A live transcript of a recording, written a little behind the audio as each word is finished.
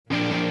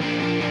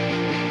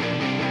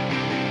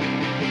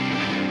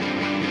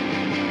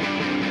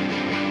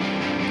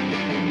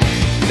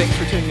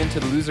tuning into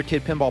the Loser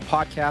Kid Pinball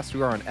Podcast.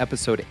 We are on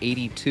episode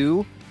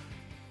 82.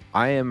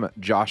 I am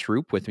Josh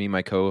Roop. With me,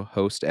 my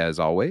co-host, as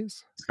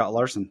always, Scott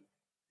Larson.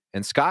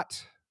 And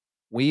Scott,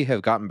 we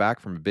have gotten back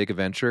from a big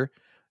adventure.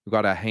 We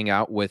got to hang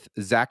out with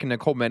Zach and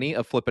Nicole Many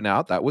of Flipping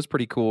Out. That was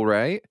pretty cool,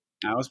 right?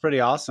 That was pretty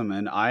awesome.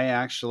 And I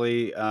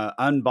actually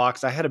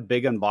unboxed. I had a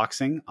big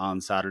unboxing on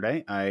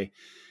Saturday. I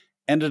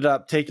ended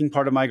up taking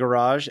part of my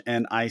garage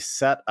and I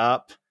set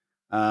up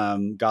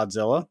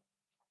Godzilla.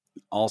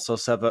 Also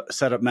set up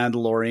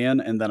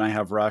Mandalorian, and then I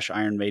have Rush,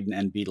 Iron Maiden,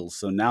 and Beatles.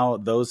 So now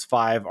those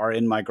 5 are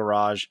in my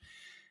garage.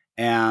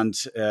 And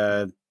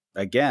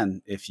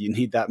again, if you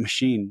need that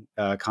machine,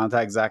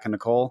 contact Zach and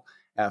Nicole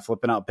at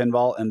Flipping Out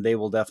Pinball, and they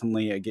will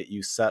definitely get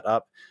you set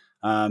up.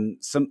 A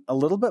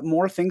little bit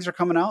more things are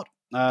coming out.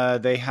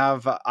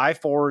 I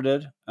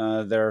forwarded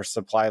their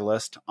supply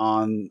list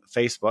on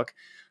Facebook.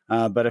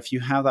 But if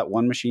you have that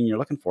one machine you're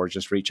looking for,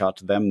 just reach out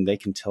to them and they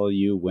can tell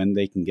you when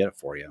they can get it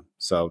for you.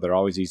 So they're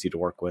always easy to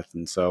work with.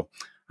 And so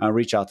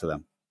reach out to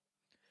them.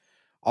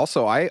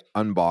 Also, I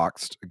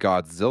unboxed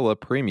Godzilla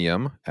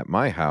Premium at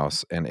my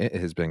house, and it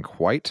has been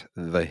quite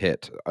the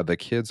hit. The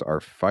kids are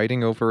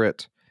fighting over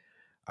it.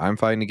 I'm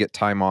fighting to get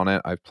time on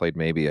it. I've played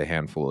maybe a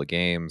handful of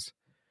games.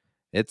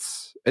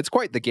 It's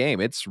quite the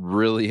game. It's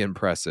really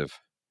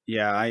impressive.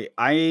 Yeah,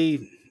 I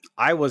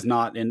was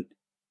not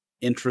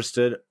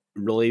interested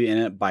really in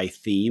it by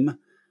theme,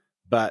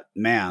 but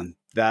man,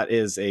 that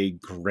is a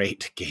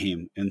great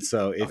game. And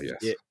so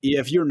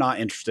if you're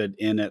not interested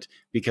in it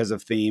because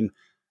of theme,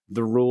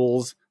 the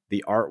rules,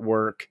 the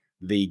artwork,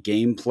 the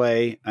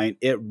gameplay,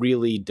 it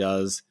really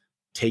does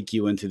take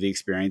you into the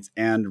experience,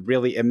 and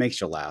really it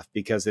makes you laugh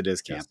because it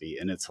is campy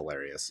and it's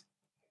hilarious.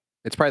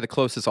 It's probably the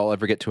closest I'll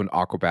ever get to an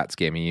Aquabats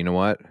game, and you know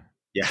what?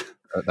 Yeah,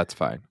 that's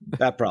fine.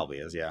 That probably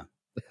is. Yeah.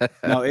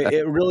 No,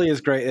 it really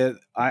is great.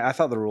 I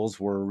thought the rules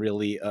were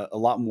really a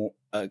lot more.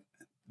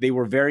 They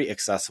were very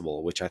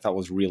accessible, which I thought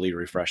was really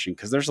refreshing,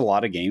 because there's a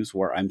lot of games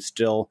where I'm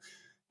still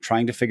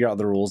trying to figure out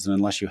the rules, and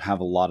unless you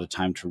have a lot of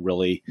time to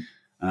really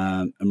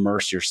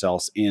immerse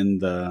yourselves in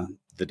the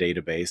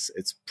database,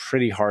 it's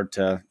pretty hard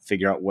to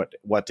figure out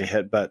what to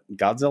hit. But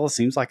Godzilla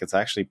seems like it's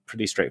actually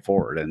pretty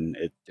straightforward, and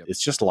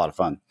it's just a lot of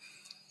fun.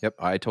 Yep,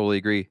 I totally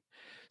agree.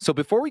 So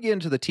before we get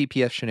into the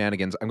TPS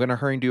shenanigans, I'm going to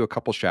hurry and do a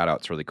couple shout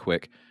outs really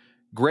quick.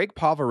 Greg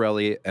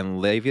Pavarelli and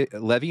Levy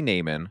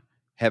Naiman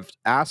have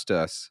asked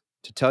us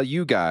to tell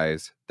you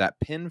guys that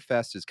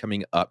PinFest is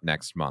coming up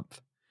next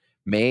month.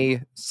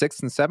 May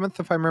 6th and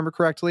 7th, if I remember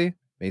correctly.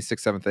 May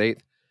 6th, 7th,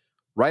 8th.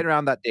 Right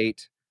around that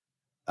date.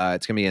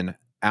 It's going to be in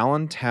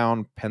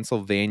Allentown,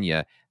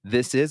 Pennsylvania.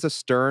 This is a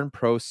Stern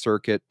Pro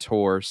Circuit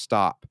Tour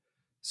stop.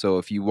 So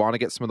if you want to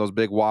get some of those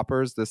big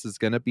whoppers, this is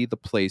going to be the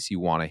place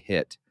you want to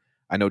hit.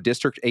 I know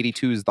District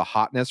 82 is the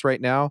hotness right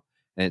now,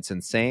 and it's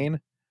insane.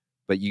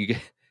 But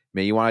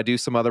you want to do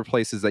some other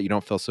places that you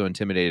don't feel so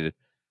intimidated.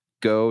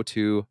 Go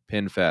to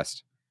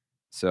PinFest.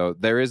 So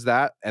there is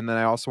that. And then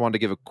I also wanted to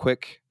give a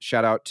quick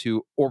shout out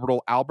to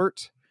Orbital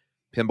Albert.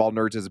 Pinball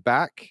Nerds is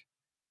back.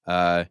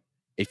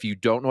 If you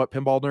don't know what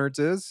Pinball Nerds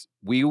is,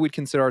 we would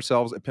consider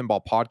ourselves a pinball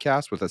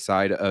podcast with a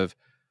side of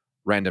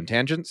random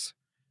tangents.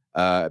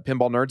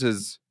 Pinball Nerds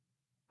is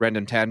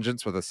random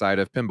tangents with a side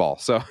of pinball.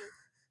 So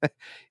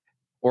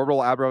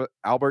Orbital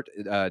Albert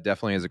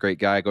definitely is a great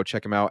guy. Go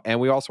check him out. And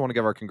we also want to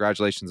give our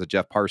congratulations to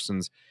Jeff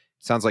Parsons.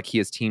 Sounds like he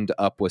has teamed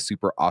up with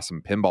Super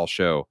Awesome Pinball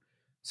Show.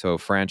 So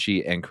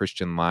Franchi and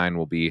Christian Line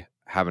will be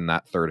having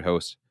that third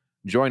host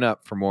join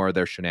up for more of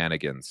their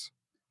shenanigans.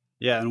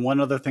 Yeah, and one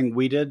other thing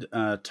we did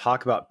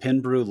talk about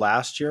Pin Brew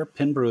last year.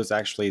 Pin Brew is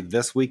actually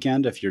this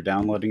weekend if you're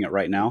downloading it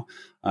right now.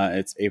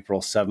 It's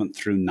April 7th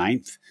through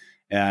 9th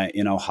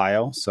in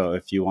Ohio. So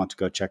if you want to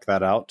go check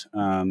that out,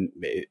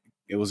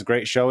 it was a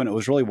great show, and it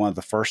was really one of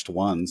the first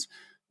ones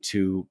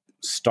to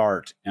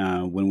start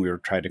when we were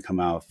trying to come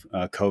out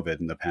of COVID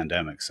and the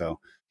pandemic. So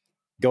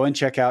go and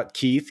check out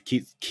Keith.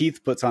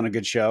 Keith puts on a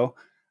good show.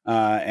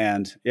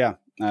 And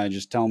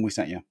just tell him we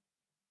sent you.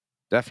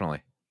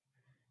 Definitely.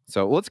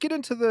 So let's get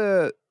into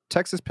the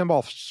Texas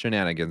pinball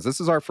shenanigans.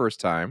 This is our first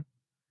time.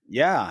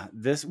 Yeah,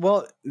 this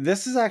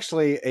is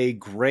actually a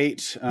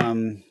great,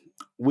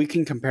 we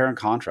can compare and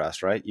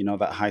contrast, right? You know,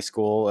 that high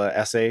school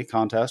essay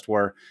contest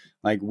where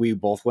like we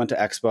both went to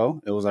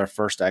Expo. It was our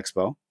first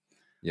Expo.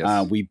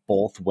 Yes. We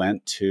both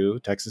went to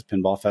Texas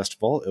Pinball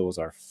Festival. It was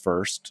our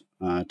first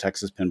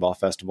Texas Pinball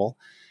Festival.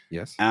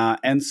 Yes.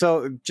 And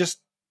so just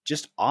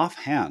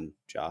offhand,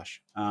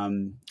 Josh,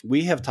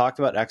 we have talked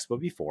about Expo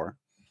before.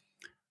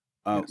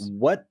 Yes.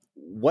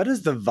 What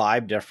is the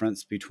vibe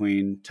difference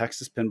between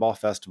Texas Pinball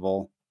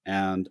Festival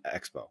and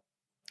Expo?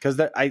 Because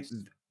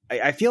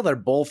I feel they're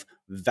both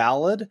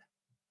valid.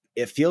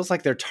 It feels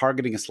like they're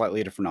targeting a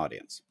slightly different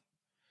audience.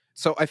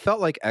 So I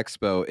felt like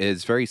Expo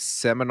is very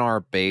seminar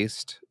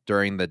based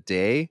during the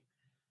day.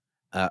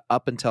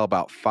 Up until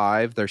about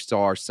 5, there still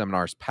are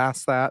seminars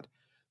past that.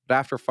 But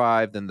after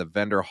 5, then the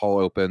vendor hall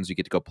opens. You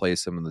get to go play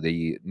some of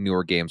the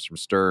newer games from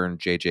Stern,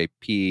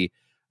 JJP,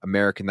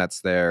 American that's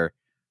there.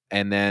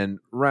 And then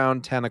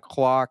around 10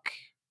 o'clock,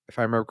 if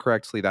I remember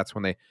correctly, that's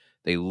when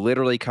They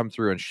literally come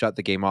through and shut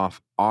the game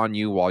off on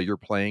you while you're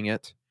playing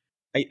it.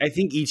 I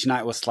think each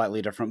night was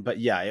slightly different, but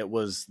yeah, it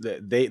was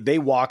they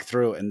walk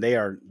through and they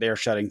are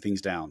shutting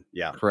things down.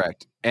 Yeah,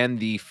 correct. And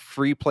the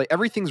free play,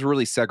 everything's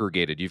really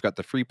segregated. You've got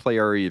the free play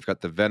area, you've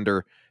got the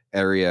vendor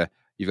area,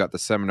 you've got the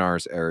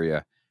seminars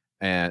area,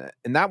 and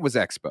that was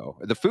Expo.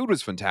 The food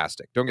was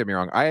fantastic. Don't get me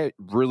wrong, I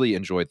really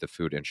enjoyed the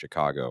food in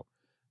Chicago.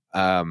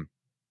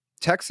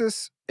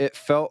 Texas, it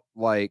felt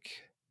like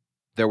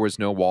there was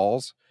no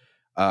walls.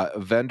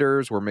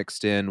 Vendors were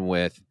mixed in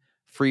with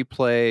free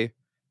play.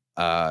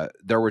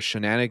 There were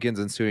shenanigans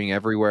ensuing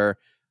everywhere.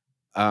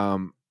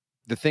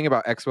 The thing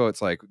about Expo,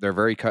 it's like they're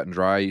very cut and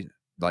dry.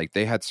 Like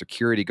they had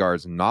security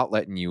guards not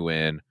letting you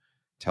in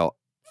till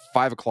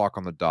 5 o'clock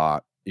on the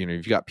dot. You know,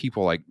 you've got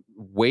people like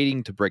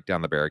waiting to break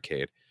down the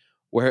barricade.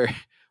 Where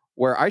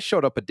I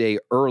showed up a day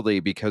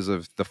early because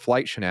of the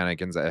flight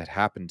shenanigans that had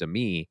happened to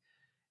me,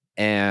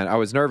 and I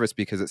was nervous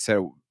because it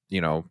said,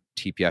 you know,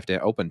 TPF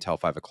didn't open till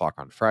 5 o'clock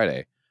on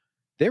Friday.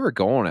 They were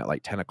going at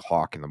like 10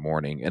 o'clock in the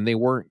morning, and they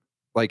weren't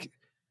like,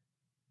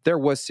 there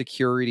was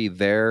security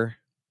there,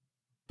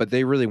 but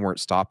they really weren't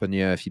stopping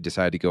you if you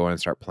decided to go in and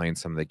start playing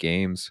some of the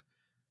games.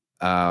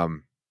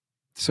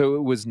 So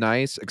it was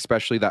nice,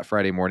 especially that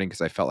Friday morning,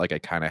 because I felt like I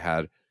kind of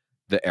had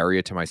the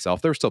area to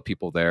myself. There were still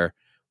people there.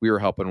 We were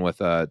helping with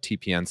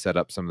TPN set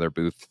up some of their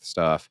booth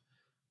stuff,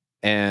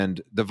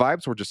 and the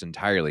vibes were just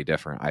entirely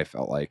different. I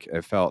felt like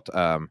it felt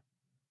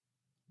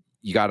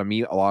you got to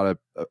meet a lot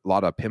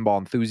of pinball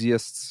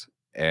enthusiasts,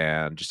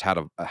 and just had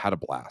a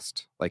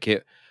blast. Like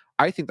it,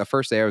 I think the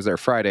first day I was there,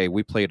 Friday,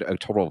 we played a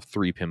total of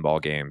 3 pinball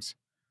games,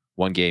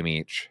 1 game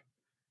each,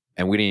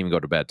 and we didn't even go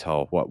to bed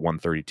till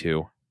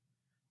 1:32.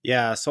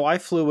 Yeah, so I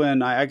flew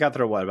in. I got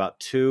there about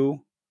 2,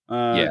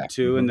 Yeah.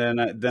 2, and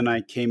then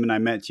I came and I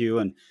met you.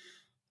 And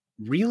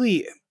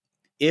really,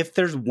 if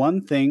there's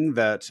one thing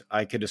that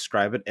I could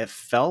describe it, it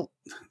felt.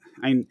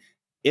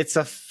 It's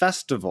a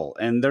festival,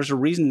 and there's a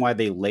reason why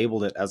they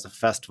labeled it as a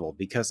festival,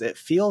 because it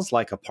feels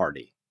like a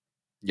party.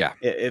 Yeah.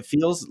 It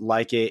feels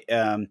like a.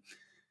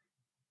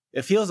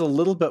 It feels a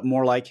little bit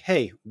more like,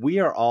 hey, we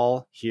are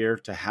all here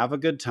to have a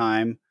good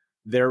time.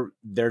 There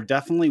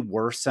definitely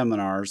were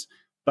seminars,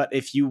 but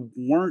if you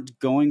weren't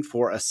going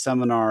for a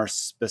seminar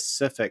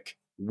specific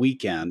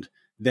weekend,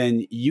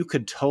 then you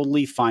could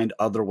totally find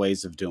other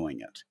ways of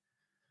doing it.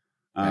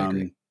 I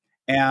agree.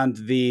 And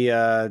the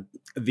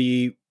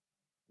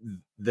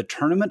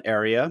tournament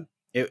area,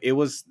 it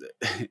was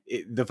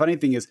the funny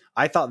thing is,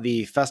 I thought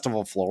the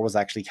festival floor was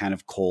actually kind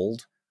of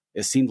cold.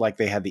 It seemed like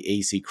they had the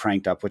AC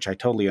cranked up, which I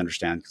totally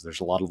understand because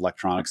there's a lot of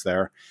electronics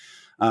there.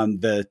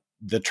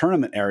 The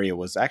tournament area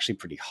was actually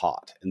pretty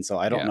hot, and so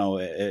I don't know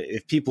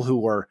if people who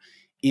were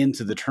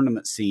into the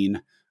tournament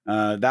scene,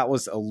 that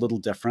was a little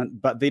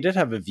different. But they did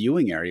have a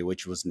viewing area,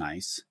 which was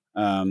nice,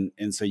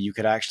 and so you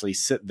could actually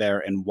sit there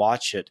and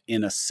watch it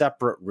in a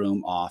separate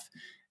room off.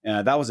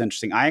 That was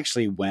interesting. I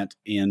actually went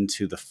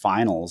into the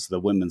finals, the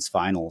women's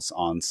finals,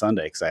 on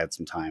Sunday because I had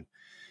some time,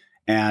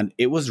 and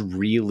it was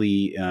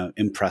really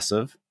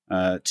impressive.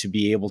 To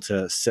be able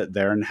to sit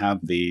there and have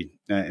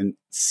and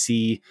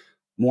see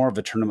more of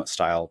a tournament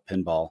style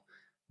pinball.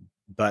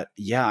 But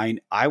yeah,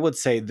 I would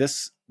say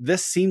this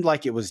seemed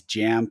like it was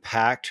jam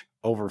packed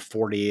over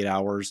 48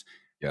 hours.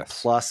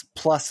 Yes.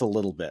 Plus a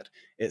little bit.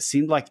 It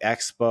seemed like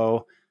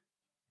Expo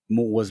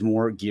was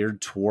more geared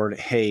toward,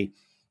 hey,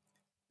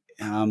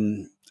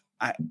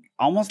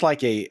 almost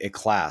like a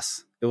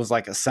class. It was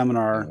like a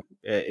seminar.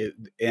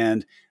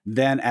 And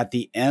then at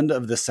the end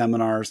of the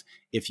seminars,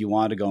 if you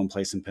wanted to go and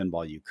play some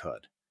pinball, you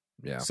could.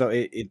 Yeah. So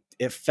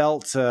it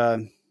felt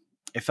a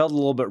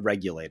little bit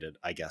regulated,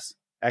 I guess.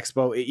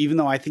 Expo, even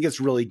though I think it's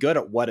really good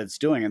at what it's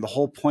doing, and the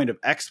whole point of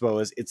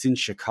Expo is it's in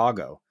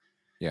Chicago.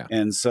 Yeah.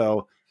 And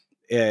so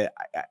I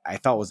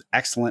thought it was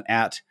excellent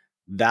at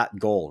that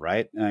goal,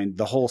 right? And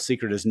the whole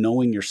secret is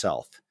knowing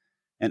yourself.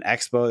 And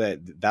Expo,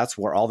 that's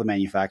where all the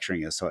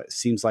manufacturing is. So it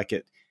seems like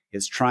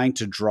it's trying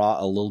to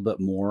draw a little bit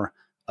more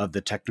of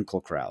the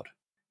technical crowd.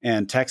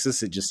 And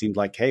Texas, it just seemed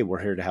like, hey,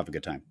 we're here to have a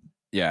good time.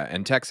 Yeah,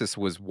 and Texas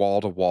was wall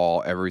to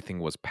wall. Everything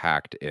was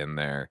packed in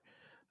there.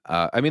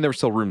 I mean, there was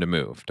still room to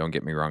move. Don't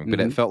get me wrong, but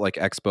it felt like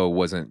Expo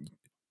wasn't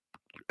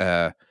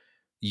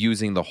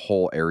using the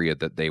whole area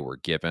that they were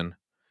given.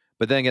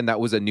 But then again, that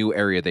was a new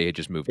area they had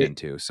just moved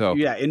into. So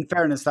yeah, in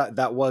fairness,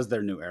 that was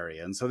their new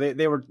area, and so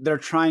they're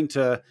trying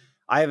to.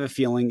 I have a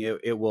feeling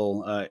it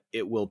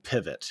will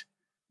pivot,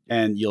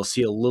 and you'll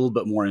see a little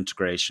bit more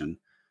integration.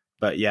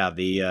 But yeah,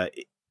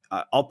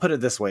 I'll put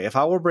it this way: if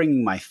I were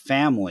bringing my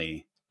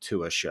family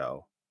to a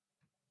show,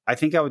 I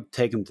think I would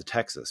take them to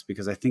Texas,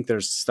 because I think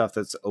there's stuff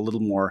that's a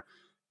little more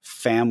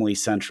family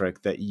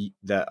centric that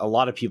a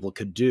lot of people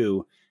could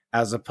do,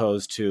 as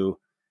opposed to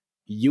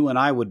you and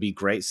I would be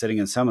great sitting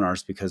in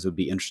seminars because it would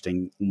be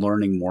interesting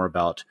learning more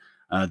about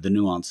the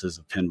nuances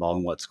of pinball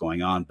and what's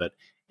going on. But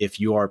if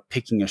you are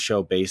picking a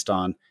show based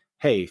on,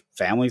 hey,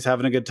 family's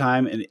having a good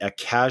time, and a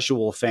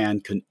casual fan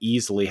can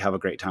easily have a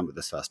great time at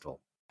this festival.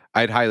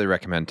 I'd highly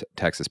recommend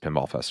Texas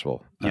Pinball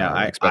Festival.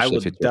 Yeah, I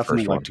would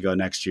definitely like to go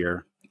next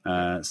year.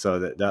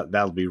 So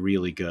that'll be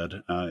really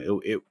good.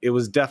 It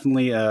was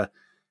definitely a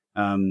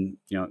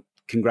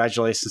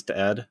congratulations to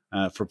Ed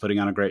for putting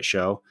on a great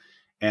show,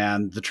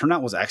 and the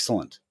turnout was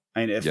excellent.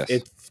 I mean,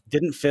 it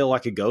didn't feel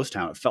like a ghost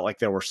town. It felt like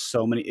there were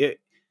so many. It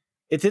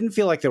didn't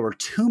feel like there were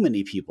too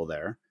many people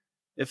there.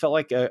 It felt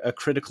like a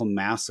critical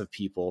mass of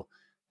people,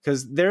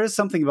 because there is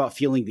something about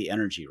feeling the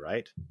energy,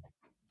 right?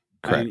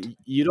 Correct. And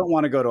you don't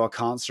want to go to a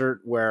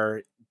concert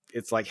where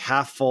it's like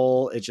half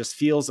full. It just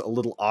feels a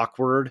little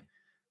awkward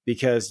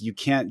because you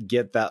can't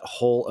get that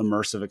whole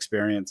immersive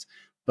experience.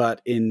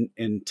 But in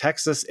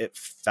Texas, it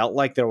felt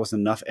like there was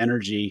enough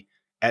energy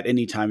at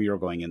any time you were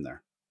going in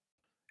there.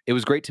 It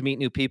was great to meet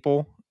new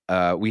people.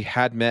 We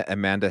had met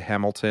Amanda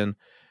Hamilton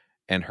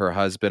and her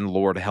husband,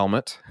 Lord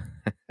Helmet.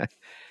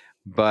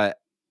 But,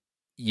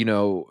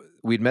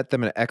 we'd met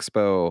them at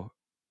Expo,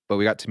 but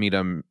we got to meet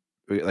them,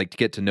 like to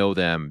get to know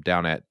them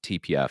down at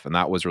TPF. And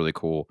that was really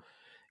cool.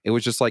 It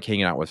was just like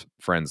hanging out with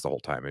friends the whole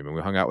time. I mean,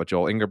 we hung out with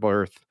Joel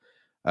Ingerbirth.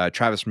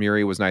 Travis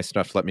Murray was nice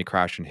enough to let me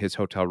crash in his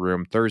hotel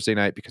room Thursday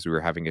night because we were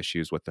having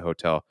issues with the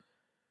hotel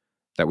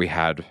that we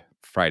had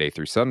Friday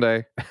through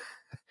Sunday.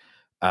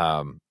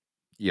 It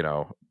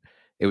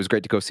was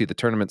great to go see the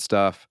tournament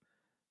stuff.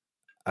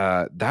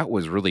 That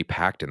was really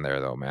packed in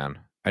there, though, man.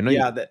 I know.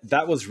 Yeah,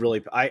 that was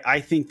really. I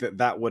think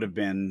that would have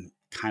been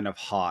kind of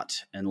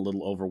hot and a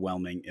little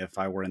overwhelming if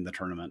I were in the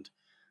tournament.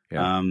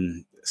 Yeah.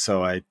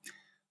 So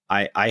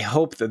I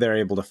hope that they're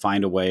able to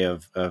find a way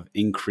of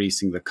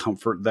increasing the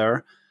comfort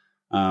there.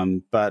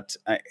 But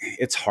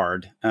it's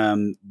hard.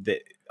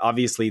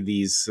 Obviously,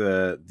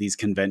 these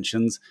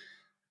conventions,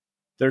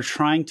 they're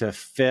trying to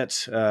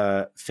fit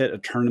a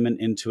tournament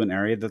into an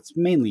area that's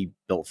mainly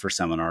built for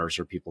seminars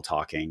or people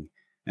talking.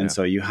 And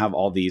so you have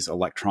all these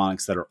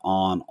electronics that are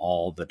on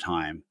all the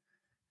time.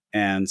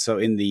 And so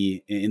in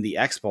the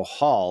expo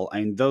hall, I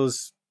mean,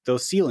 those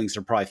ceilings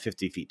are probably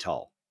 50 feet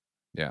tall.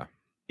 Yeah.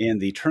 In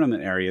the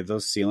tournament area,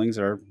 those ceilings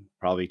are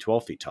probably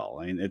 12 feet tall.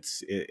 I mean,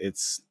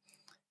 it's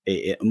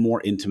a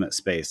more intimate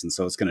space. And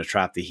so it's going to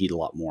trap the heat a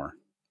lot more.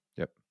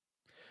 Yep.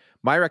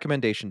 My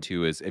recommendation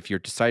too is if you're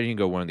deciding to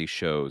go one of these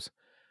shows,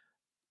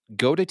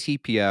 go to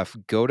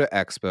TPF, go to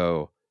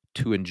Expo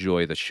to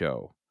enjoy the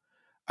show.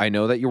 I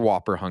know that you're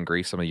Whopper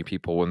hungry, some of you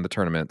people in the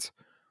tournaments,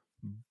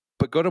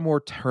 but go to more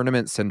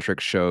tournament-centric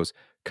shows.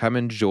 Come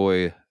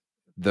enjoy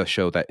the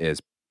show that is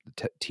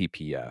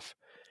TPF.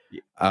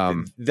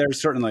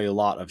 There's certainly a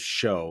lot of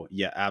show.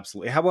 Yeah,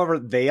 absolutely. However,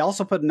 they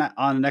also put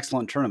on an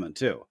excellent tournament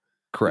too.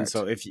 Correct. And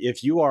so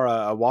if you are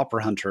a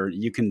Whopper hunter,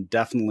 you can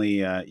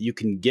definitely you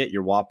can get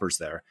your Whoppers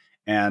there.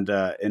 And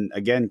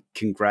again,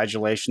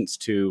 congratulations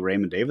to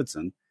Raymond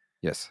Davidson.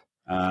 Yes.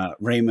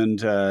 Raymond,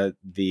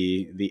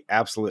 the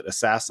absolute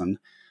assassin.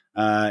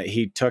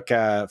 He took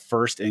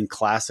first in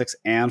classics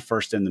and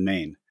first in the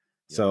main.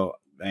 Yeah. So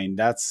I mean,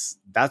 that's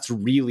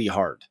really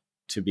hard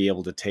to be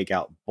able to take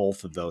out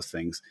both of those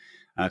things.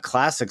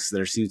 Classics,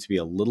 there seems to be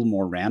a little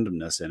more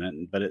randomness in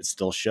it, but it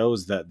still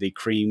shows that the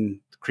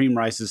cream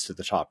rises to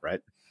the top, right?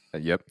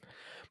 Yep.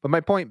 But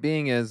my point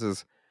being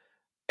is,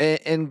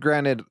 and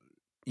granted,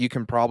 you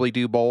can probably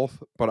do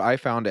both, but I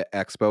found at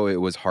Expo it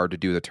was hard to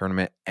do the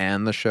tournament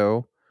and the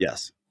show.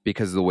 Yes.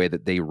 Because of the way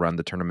that they run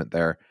the tournament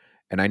there.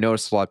 And I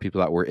noticed a lot of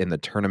people that were in the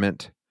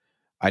tournament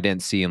I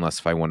didn't see unless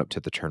if I went up to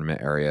the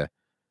tournament area.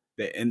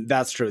 And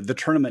that's true. The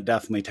tournament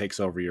definitely takes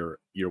over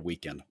your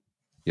weekend.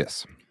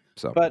 Yes.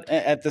 So, but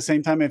at the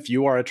same time, if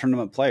you are a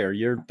tournament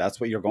player, that's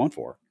what you're going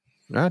for.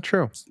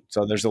 True.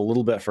 So there's a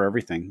little bit for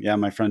everything. Yeah,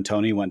 my friend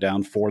Tony went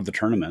down for the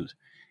tournament,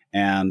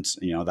 and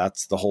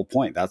that's the whole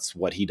point. That's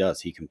what he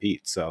does. He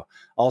competes. So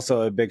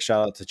also a big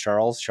shout out to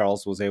Charles.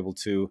 Charles was able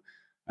to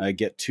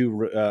get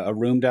a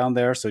room down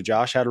there. So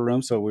Josh had a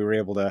room, so we were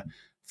able to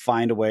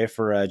find a way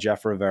for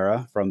Jeff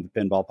Rivera from the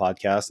Pinball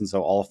Podcast, and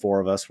so all four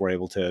of us were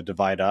able to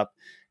divide up.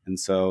 And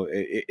so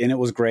it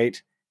was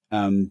great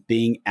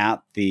being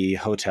at the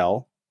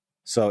hotel.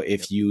 So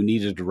if you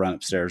needed to run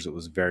upstairs, it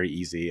was very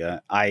easy.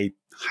 I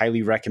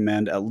highly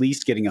recommend at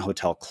least getting a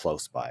hotel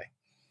close by.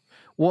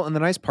 Well, and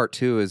the nice part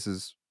too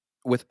is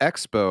with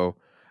Expo,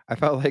 I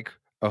felt like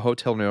a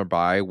hotel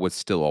nearby was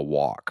still a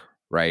walk,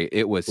 right?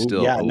 It was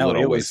still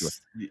little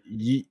ways.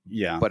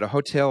 Yeah. But a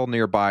hotel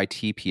nearby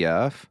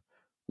TPF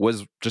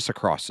was just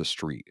across the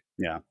street.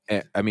 Yeah.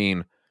 I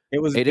mean,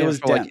 it was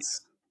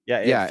dense.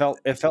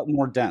 It felt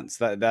more dense.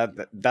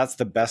 That's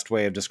the best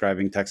way of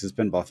describing Texas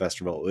Pinball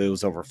Festival. It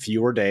was over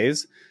fewer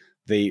days.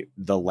 The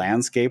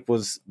landscape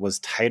was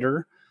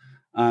tighter.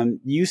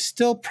 You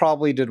still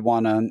probably did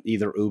want to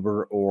either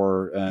Uber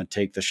or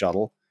take the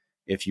shuttle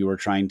if you were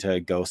trying to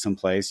go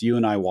someplace. You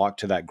and I walked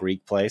to that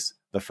Greek place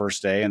the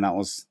first day, and that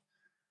was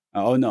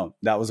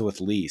that was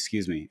with Lee.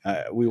 Excuse me.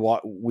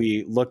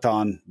 We looked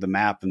on the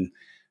map and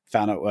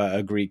found out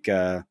a Greek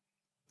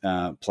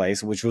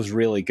place, which was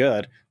really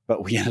good.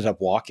 But we ended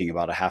up walking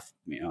about a half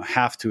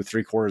to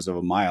 3/4 of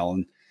a mile,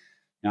 and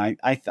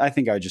I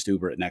think I would just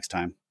Uber it next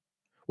time.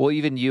 Well,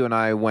 even you and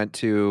I went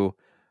to,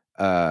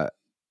 what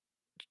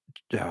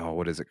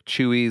is it,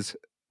 Chewy's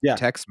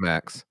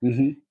Tex-Mex.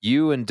 Mm-hmm.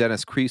 You and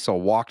Dennis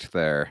Creasel walked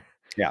there.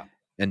 Yeah,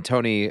 And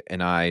Tony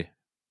and I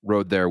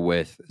rode there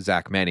with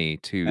Zach Meny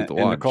to the And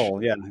lunch.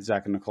 Nicole, yeah,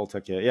 Zach and Nicole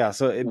took you. Yeah,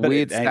 so We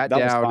had hey, sat that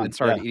was down fun. and Yeah.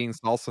 started eating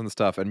salsa and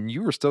stuff, and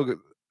you were still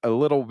a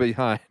little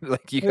behind.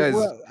 Like you guys,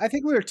 Well, I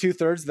think we were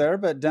 2/3 there,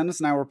 but Dennis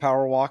and I were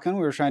power walking.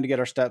 We were trying to get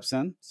our steps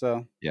in.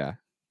 So yeah.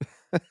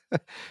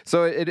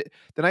 So the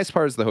nice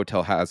part is the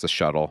hotel has a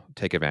shuttle.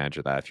 Take advantage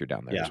of that if you're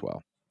down there yeah, as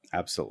well.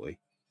 absolutely.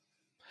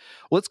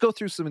 Let's go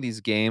through some of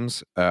these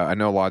games. I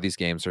know a lot of these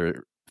games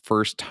are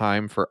first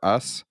time for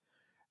us.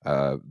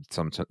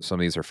 Some of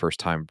these are first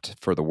time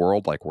for the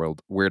world, like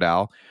Weird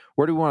Al.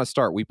 Where do we want to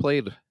start? We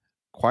played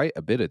quite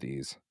a bit of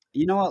these.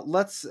 You know what?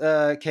 Let's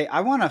okay.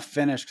 I want to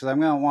finish because I'm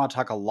going to want to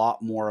talk a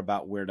lot more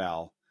about Weird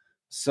Al.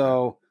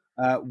 So,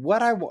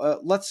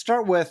 let's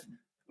start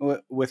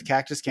with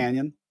Cactus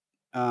Canyon.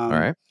 All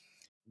right.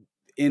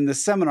 In the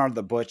seminar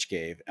that Butch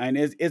gave, and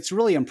it's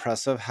really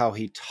impressive how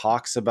he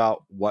talks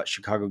about what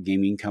Chicago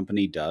Gaming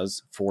Company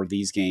does for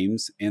these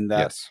games, in that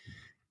Yes.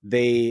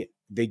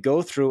 they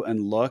go through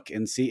and look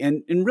and see,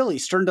 and really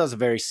Stern does a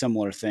very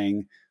similar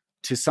thing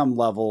to some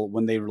level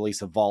when they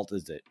release a Vault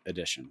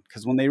edition.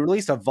 Because when they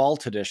release a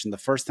Vault edition, the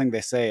first thing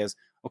they say is,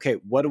 okay,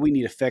 what do we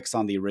need to fix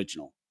on the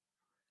original?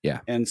 Yeah.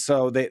 And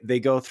so they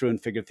go through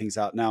and figure things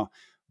out. Now,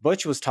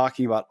 Butch was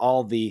talking about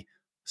all the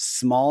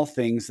small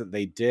things that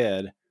they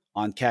did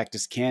on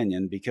Cactus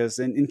Canyon, because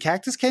in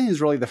Cactus Canyon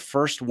is really the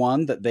first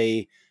one that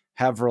they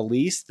have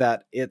released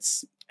that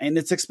it's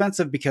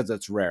expensive because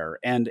it's rare,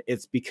 and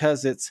it's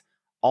because it's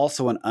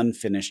also an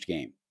unfinished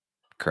game.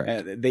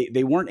 Correct.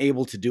 They weren't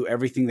able to do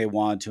everything they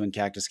wanted to in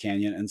Cactus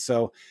Canyon, and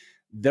so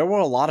there were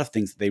a lot of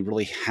things that they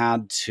really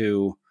had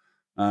to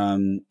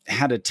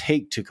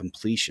take to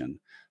completion.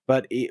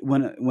 But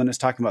when it's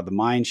talking about the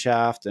mine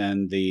shaft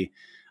and the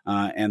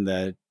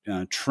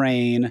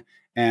train,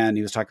 and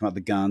he was talking about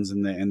the guns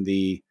and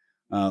the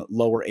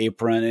lower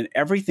apron and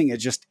everything,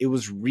 it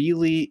was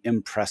really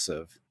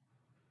impressive.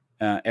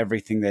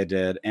 Everything they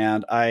did,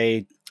 and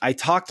I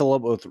talked a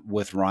little bit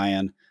with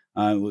Ryan.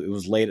 It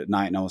was late at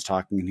night, and I was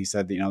talking, and he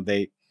said that,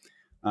 they.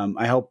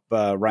 I hope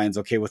Ryan's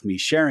okay with me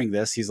sharing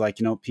this. He's like,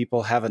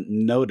 people haven't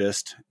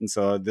noticed, and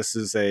so this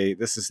is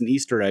an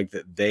Easter egg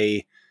that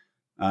they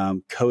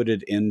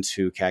coded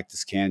into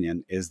Cactus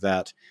Canyon, is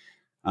that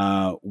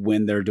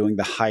when they're doing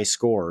the high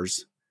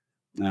scores,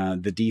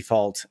 the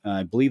default,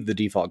 I believe the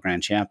default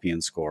grand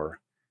champion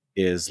score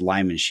is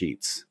Lyman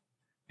Sheets,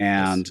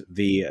 and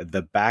Yes.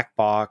 the back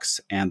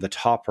box and the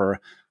topper,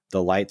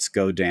 the lights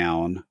go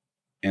down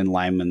and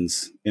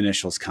Lyman's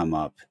initials come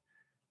up,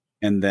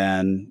 and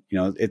then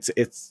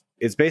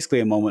it's basically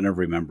a moment of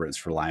remembrance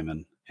for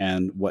Lyman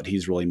and what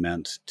he's really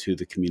meant to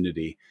the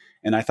community.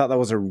 And I thought that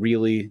was a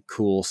really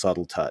cool,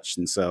 subtle touch.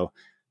 And so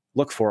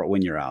look for it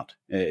when you're out.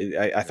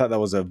 I thought that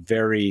was a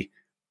very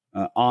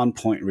on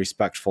point,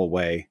 respectful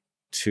way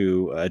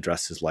to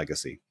address his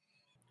legacy.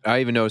 I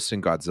even noticed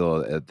in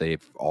Godzilla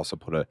they've also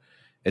put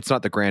it's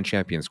not the Grand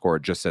Champion score,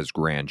 it just says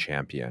Grand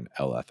Champion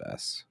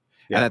LFS.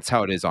 Yeah. And that's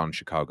how it is on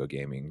Chicago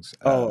Gaming's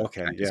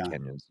Okay. Cactus Yeah.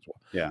 Canyons as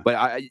well. Yeah. But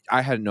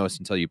I hadn't noticed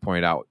until you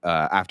pointed out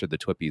after the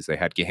Twippies, they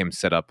had games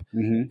set up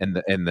Mm-hmm.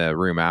 in the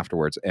room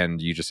afterwards,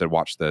 and you just said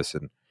watch this,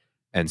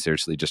 and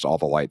seriously, just all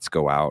the lights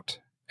go out,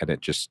 and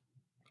it just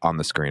on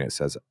the screen it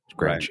says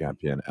Grand Right.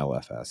 Champion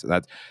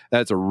LFS.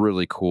 That's a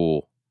really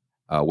cool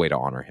way to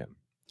honor him.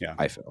 Yeah.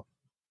 I feel.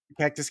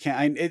 Cactus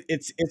Canyon.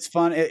 It's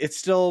fun. It's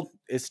still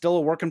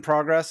a work in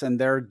progress,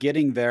 and they're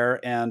getting there.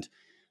 And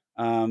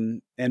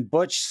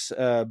Butch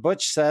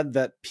said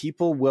that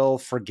people will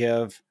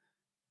forgive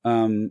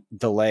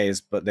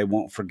delays, but they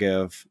won't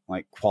forgive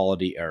like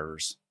quality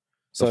errors.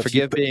 So So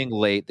forgive being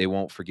late, they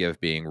won't forgive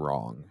being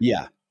wrong.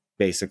 yeah,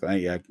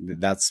 basically, yeah,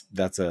 that's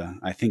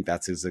I think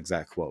that's his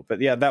exact quote.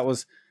 But yeah, that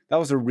was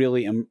a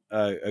really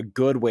a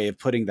good way of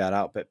putting that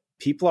out. But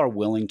people are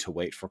willing to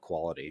wait for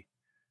quality.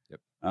 Yep.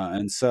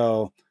 And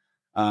so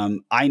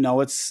I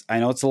know it's a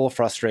little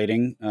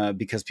frustrating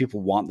because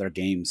people want their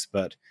games,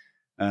 but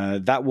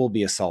that will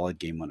be a solid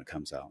game when it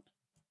comes out.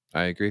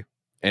 I agree.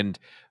 And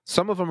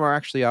some of them are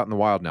actually out in the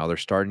wild now. They're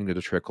starting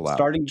to trickle out.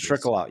 Starting to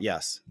trickle out,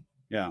 yes.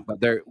 Yeah. But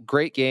they're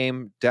great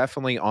game,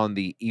 definitely on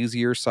the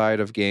easier side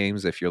of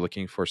games. If you're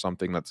looking for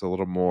something that's a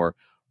little more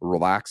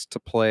relaxed to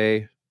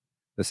play,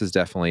 this is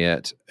definitely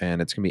it.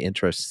 And it's going to be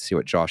interesting to see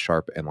what Josh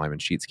Sharp and Lyman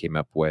Sheets came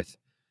up with.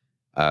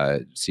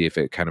 See if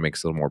it kind of makes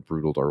it a little more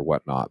brutal or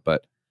whatnot.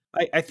 But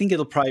I think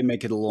it'll probably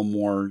make it a little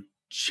more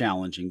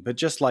challenging, but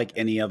just like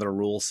any other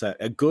rule set,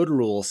 a good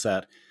rule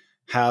set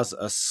has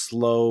a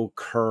slow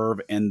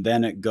curve and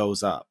then it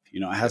goes up.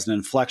 It has an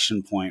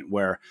inflection point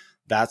where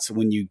that's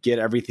when you get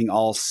everything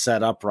all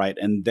set up right,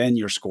 and then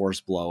your scores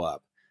blow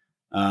up.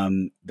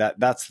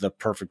 That's the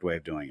perfect way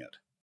of doing it.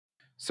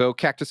 So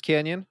Cactus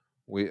Canyon,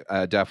 we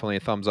definitely a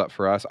thumbs up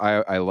for us.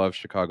 I love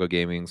Chicago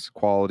Gaming's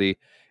quality,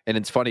 and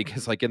it's funny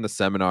because like in the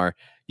seminar,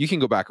 you can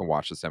go back and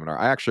watch the seminar.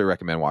 I actually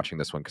recommend watching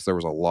this one because there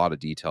was a lot of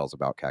details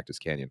about Cactus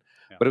Canyon.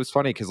 Yeah. But it was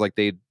funny because like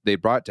they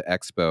brought it to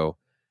Expo,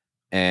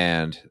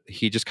 and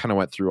he just kind of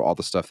went through all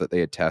the stuff that they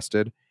had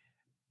tested,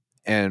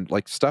 and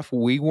like stuff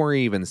we weren't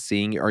even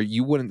seeing or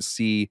you wouldn't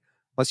see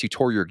unless you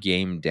tore your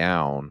game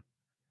down.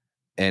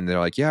 And they're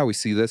like, yeah, we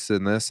see this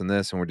and this and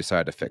this, and we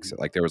decided to fix it.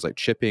 Like there was like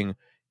chipping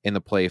in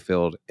the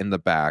playfield in the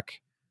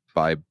back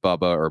by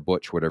Bubba or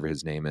Butch, whatever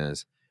his name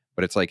is.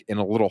 But it's like in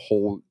a little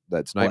hole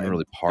that's not even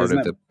really part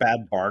of the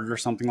Bad Bard or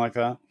something like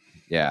that.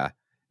 Yeah.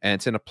 And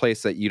it's in a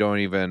place that you don't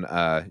even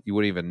you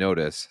wouldn't even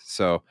notice.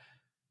 So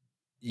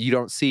you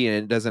don't see, and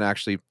it doesn't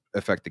actually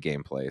affect the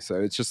gameplay. So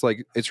it's just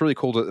like, it's really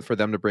cool for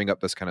them to bring up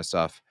this kind of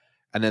stuff.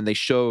 And then they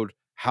showed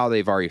how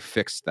they've already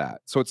fixed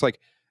that. So it's like,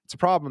 it's a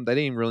problem they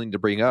didn't really need to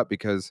bring up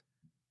because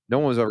no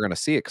one was ever going to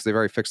see it because they've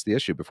already fixed the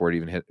issue before it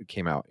even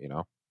came out, you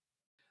know?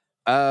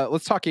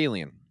 Let's talk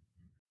Alien.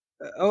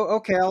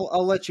 Okay.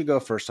 I'll let you go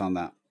first on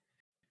that.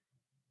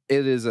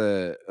 It is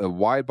a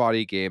wide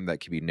body game that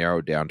can be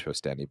narrowed down to a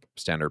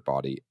standard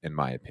body, in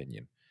my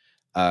opinion.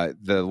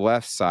 The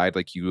left side,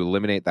 like you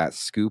eliminate that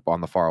scoop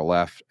on the far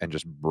left and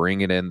just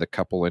bring it in the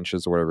couple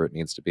inches or whatever it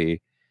needs to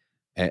be.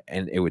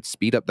 And it would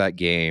speed up that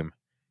game.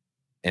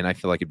 And I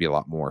feel like it'd be a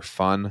lot more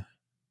fun.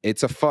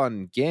 It's a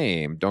fun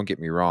game. Don't get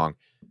me wrong.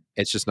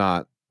 It's just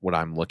not what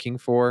I'm looking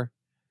for.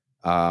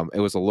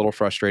 It was a little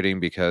frustrating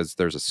because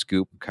there's a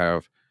scoop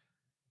kind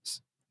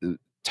of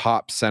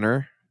top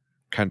center,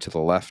 kind of to the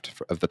left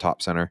of the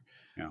top center,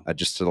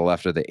 just to the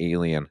left of the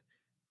Alien.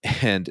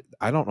 And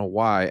I don't know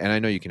why, and I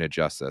know you can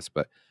adjust this,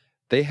 but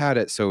they had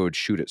it so it would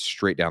shoot it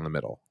straight down the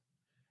middle.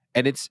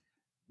 And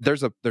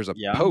there's a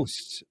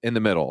post in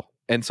the middle.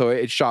 And so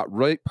it shot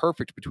right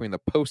perfect between the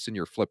post and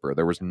your flipper.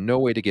 There was no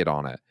way to get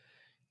on it.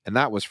 And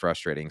that was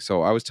frustrating.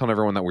 So I was telling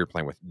everyone that we were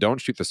playing with, don't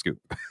shoot the scoop.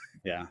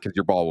 Yeah. Because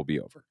your ball will be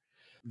over.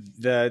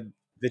 The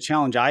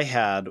challenge I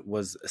had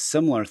was a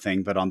similar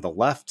thing, but on the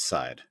left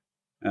side.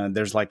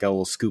 There's like a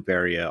little scoop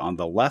area on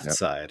the left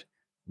side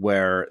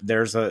where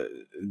there's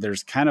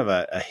kind of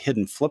a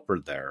hidden flipper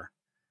there.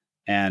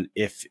 And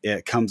if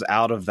it comes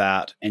out of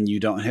that and you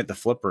don't hit the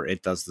flipper,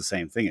 it does the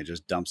same thing. It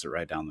just dumps it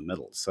right down the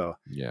middle. So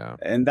yeah,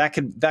 and that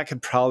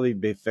could probably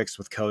be fixed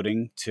with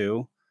coding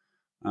too.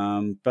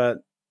 But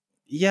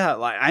yeah,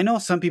 like I know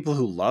some people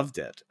who loved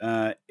it.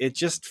 It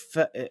just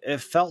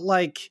it felt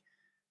like it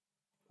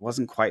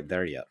wasn't quite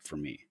there yet for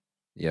me.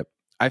 Yep,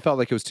 I felt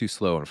like it was too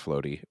slow and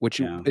floaty,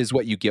 which is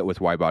what you get with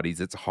wide bodies.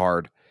 It's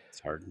hard.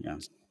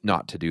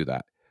 Not to do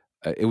that.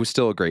 It was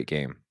still a great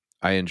game.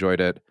 I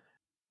enjoyed it.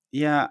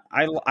 Yeah,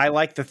 I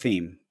like the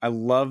theme. I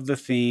love the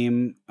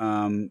theme.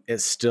 It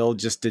still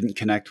just didn't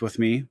connect with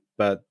me,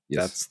 but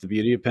that's the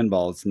beauty of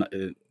pinball. It's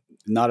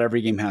not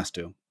every game has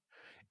to.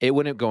 It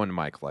wouldn't go into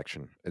my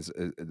collection.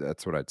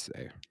 That's what I'd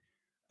say.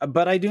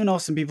 But I do know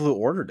some people who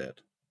ordered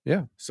it.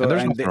 Yeah. So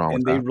and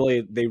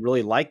they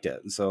really liked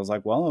it. And so I was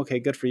like, well, okay,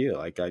 good for you.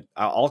 Like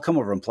I'll come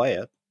over and play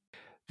it.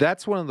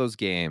 That's one of those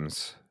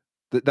games.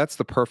 That's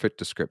the perfect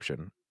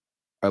description.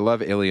 I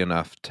love Alien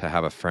enough to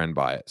have a friend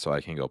buy it so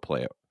I can go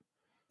play it.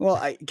 Well,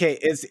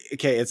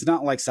 it's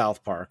not like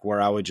South Park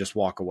where I would just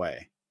walk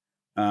away.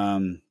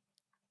 But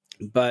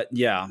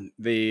yeah,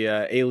 the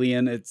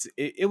Alien,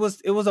 it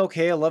was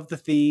okay. I love the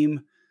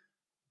theme.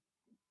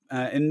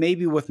 And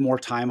maybe with more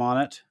time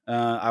on it,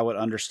 I would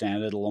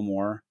understand it a little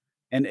more.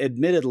 And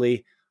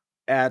admittedly,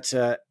 at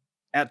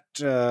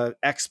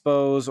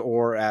expos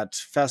or at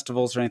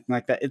festivals or anything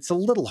like that, it's a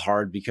little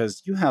hard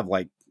because you have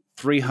like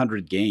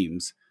 300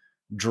 games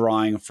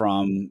drawing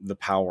from the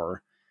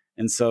power.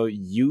 And so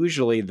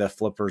usually the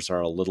flippers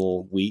are a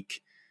little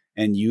weak,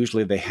 and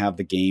usually they have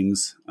the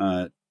games,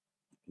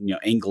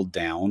 angled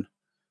down.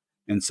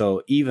 And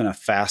so even a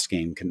fast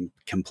game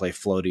can play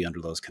floaty under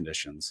those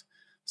conditions.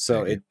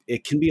 So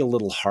it can be a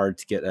little hard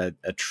to get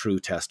a true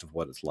test of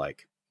what it's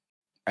like.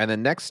 And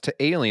then next to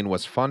Alien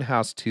was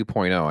Funhouse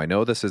 2.0. I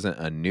know this isn't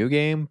a new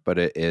game, but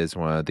it is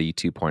one of the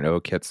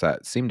 2.0 kits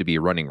that seem to be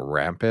running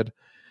rampant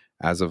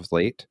as of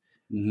late.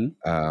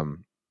 Mm-hmm.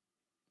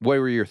 What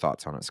were your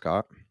thoughts on it,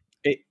 Scott?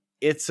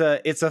 It's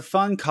a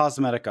fun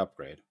cosmetic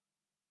upgrade.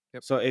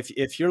 Yep. So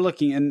if you're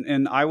looking,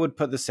 and I would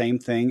put the same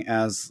thing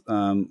as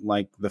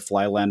like the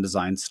Flyland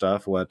design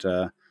stuff, what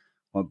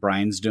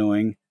Brian's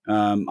doing.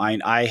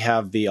 I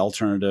have the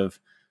alternative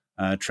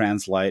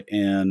Translite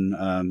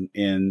in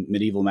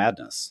Medieval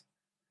Madness.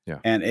 Yeah,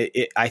 and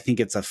I think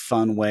it's a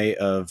fun way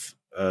of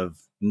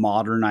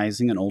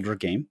modernizing an older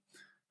game,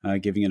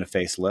 giving it a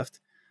facelift.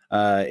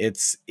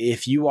 It's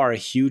if you are a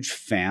huge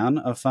fan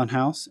of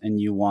Funhouse and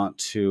you want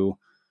to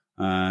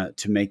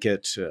make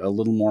it a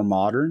little more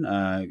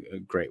modern,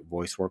 great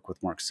voice work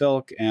with Mark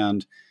Silk,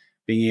 and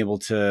being able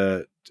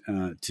to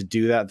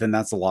do that, then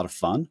that's a lot of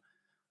fun.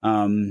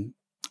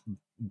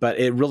 But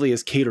it really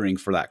is catering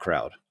for that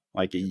crowd.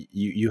 Like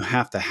you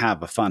have to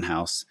have a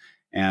Funhouse,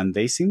 and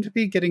they seem to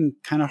be getting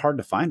kind of hard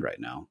to find right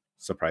now,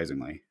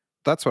 surprisingly.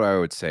 That's what I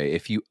would say.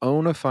 If you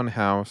own a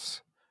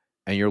Funhouse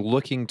and you're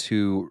looking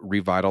to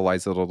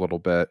revitalize it a little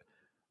bit,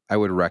 I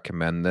would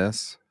recommend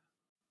this.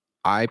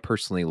 I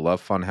personally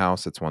love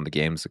Funhouse. It's one of the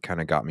games that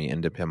kind of got me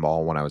into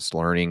pinball when I was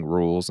learning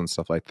rules and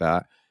stuff like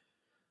that.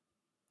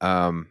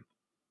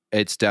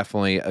 It's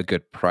definitely a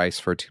good price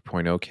for a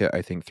 2.0 kit.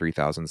 I think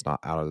 3,000 is not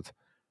out of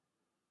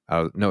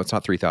no, it's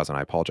not 3,000.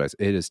 I apologize.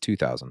 It is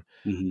 2,000.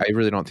 Mm-hmm. I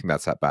really don't think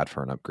that's that bad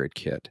for an upgrade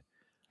kit.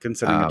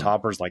 Considering the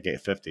topper's like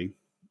 $850.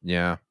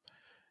 Yeah.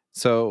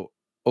 So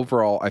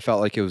overall, I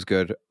felt like it was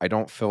good. I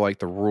don't feel like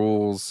the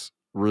rules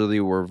really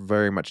were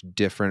very much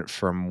different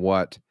from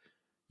what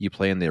you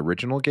play in the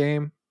original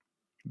game,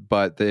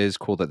 but it is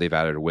cool that they've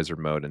added a wizard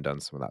mode and done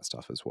some of that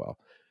stuff as well.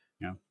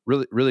 Yeah.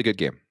 Really, really good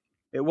game.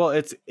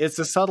 It's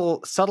a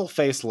subtle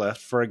facelift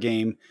for a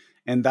game,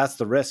 and that's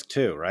the risk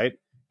too, right?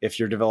 If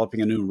you're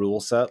developing a new rule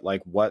set,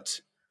 like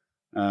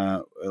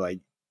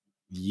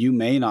you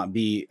may not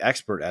be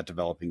expert at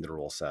developing the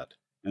rule set,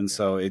 and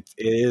so it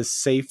is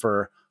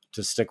safer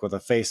to stick with a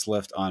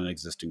facelift on an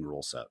existing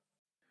rule set.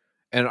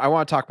 And I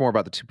want to talk more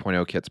about the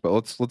 2.0 kits, but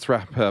let's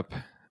wrap up.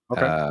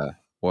 Okay.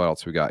 What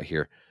else we got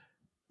here?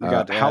 We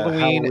got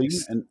Halloween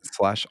and /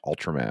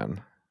 Ultraman.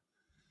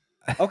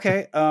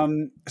 Okay.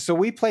 So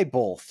we play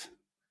both.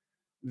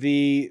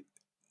 The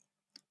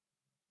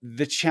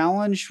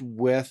challenge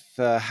with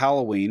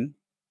Halloween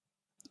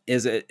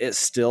is it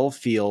still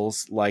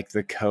feels like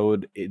the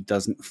code, it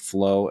doesn't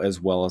flow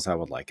as well as I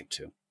would like it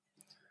to.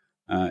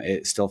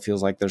 It still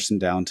feels like there's some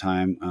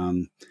downtime.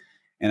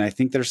 And I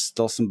think there's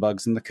still some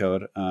bugs in the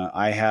code.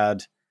 I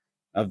had,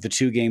 of the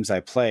 2 games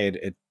I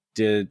played,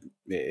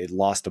 it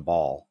lost a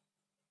ball.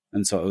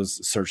 And so it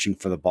was searching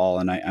for the ball,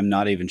 and I'm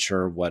not even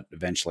sure what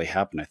eventually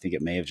happened. I think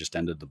it may have just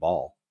ended the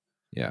ball.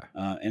 Yeah.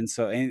 And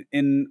so,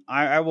 and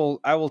I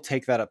will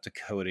take that up to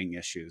coding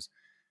issues.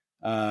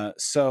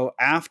 So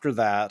after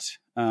that,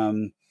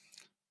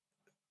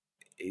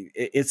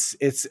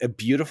 it's a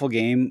beautiful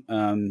game.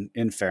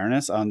 In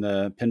fairness, on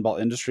the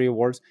Pinball Industry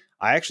Awards,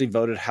 I actually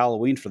voted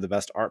Halloween for the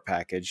best art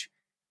package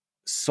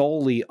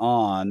solely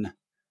on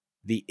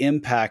the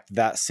impact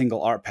that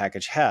single art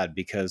package had,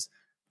 because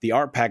the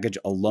art package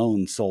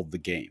alone sold the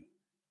game.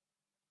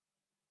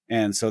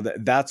 And so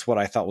that's what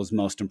I thought was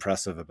most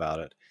impressive about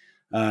it.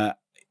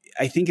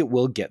 I think it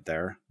will get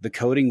there. The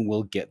coding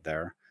will get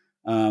there.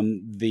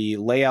 The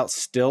layout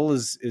still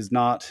is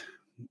not,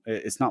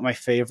 it's not my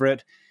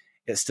favorite.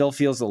 It still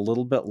feels a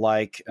little bit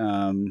like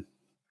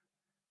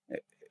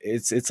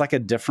it's like a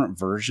different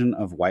version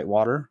of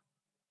Whitewater,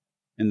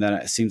 and then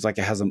it seems like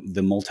it has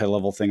the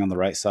multi-level thing on the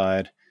right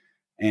side.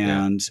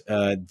 And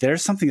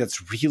there's something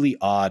that's really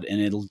odd,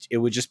 and it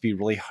would just be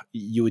really,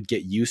 you would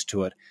get used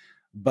to it.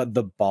 But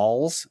the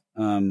balls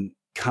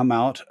come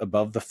out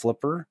above the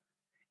flipper,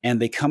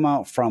 and they come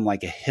out from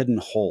like a hidden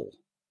hole,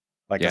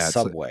 like a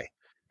subway.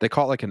 They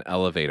call it like an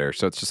elevator.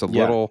 So it's just a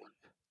little,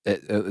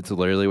 it's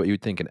literally what you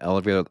would think, an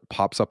elevator that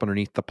pops up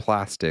underneath the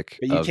plastic.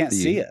 But you can't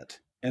see it.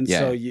 And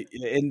so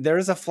and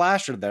there's a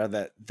flasher there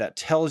that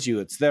tells you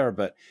it's there,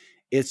 but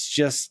it's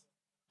just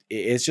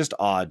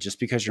odd, just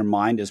because your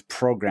mind is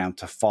programmed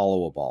to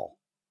follow a ball.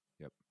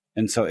 Yep.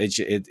 And so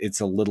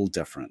it's a little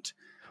different.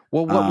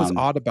 Well, what was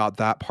odd about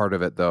that part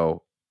of it,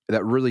 though,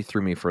 that really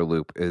threw me for a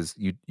loop, is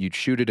you'd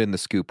shoot it in the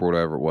scoop or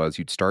whatever it was.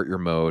 You'd start your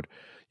mode.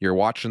 You're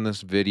watching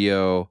this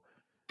video,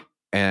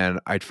 and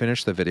I'd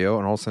finish the video,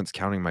 and all of a sudden it's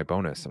counting my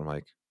bonus. And I'm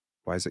like,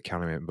 why is it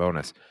counting my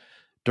bonus?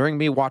 During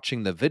me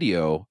watching the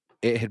video,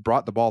 it had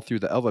brought the ball through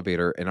the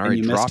elevator, and I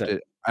already dropped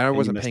it. I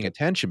wasn't paying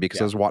attention because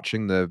I was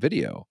watching the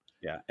video.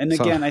 Yeah. And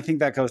again, I think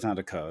that goes down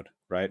to code,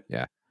 right?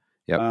 Yeah.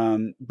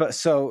 Yep. But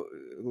so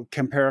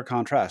compare or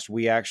contrast.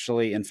 We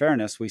actually, in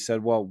fairness, we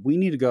said, well, we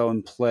need to go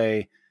and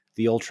play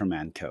the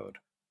Ultraman code.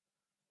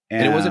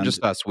 And it wasn't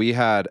just us. We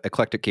had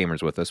eclectic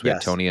gamers with us. We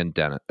had Tony and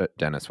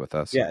Dennis with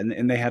us. Yeah,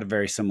 and they had a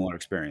very similar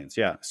experience.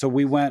 Yeah. So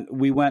we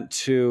went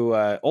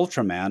to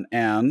Ultraman,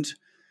 and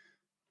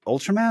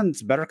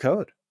Ultraman's better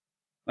code.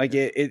 Like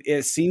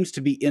it seems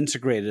to be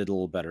integrated a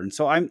little better. And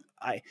so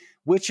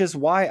which is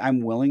why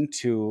I'm willing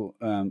to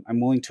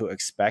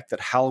expect that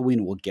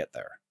Halloween will get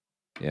there.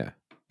 Yeah.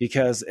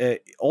 Because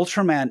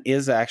Ultraman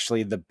is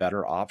actually the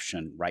better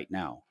option right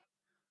now.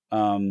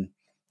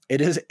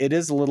 It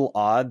is a little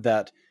odd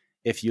that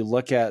if you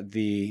look at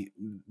the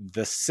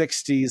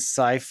 60s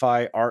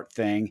sci-fi art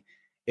thing,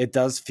 it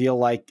does feel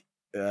like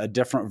a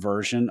different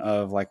version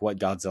of like what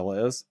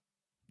Godzilla is.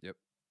 Yep.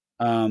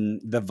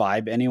 The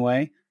vibe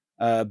anyway.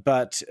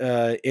 But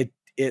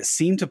it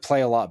seemed to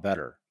play a lot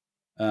better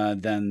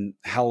than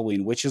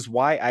Halloween, which is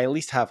why I at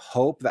least have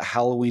hope that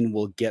Halloween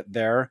will get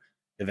there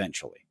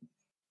eventually.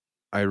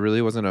 I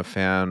really wasn't a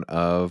fan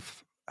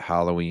of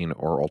Halloween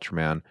or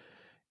Ultraman.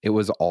 It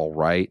was all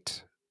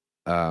right.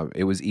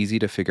 It was easy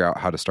to figure out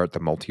how to start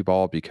the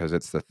multi-ball because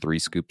it's the 3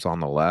 scoops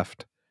on the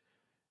left.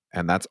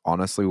 And that's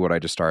honestly what I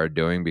just started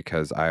doing,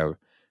 because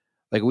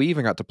we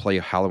even got to play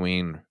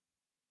Halloween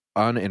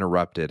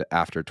uninterrupted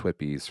after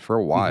Twippies for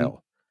a while. Mm-hmm.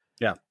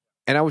 Yeah.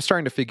 And I was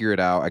starting to figure it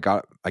out. I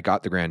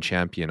got the grand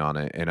champion on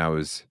it, and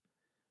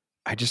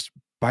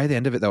by the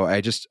end of it though,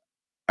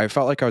 I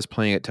felt like I was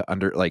playing it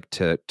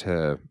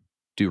to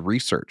do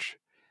research.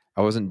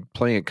 I wasn't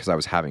playing it because I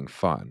was having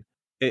fun.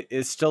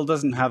 It still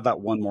doesn't have that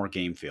one more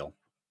game feel.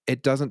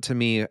 It doesn't to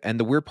me. And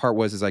the weird part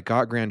was I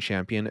got grand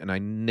champion, and I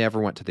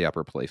never went to the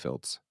upper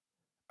playfields.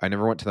 I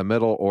never went to the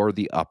middle or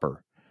the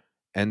upper.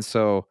 And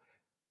so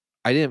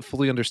I didn't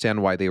fully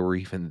understand why they were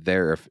even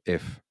there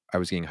if I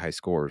was getting high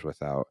scores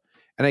without.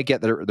 And I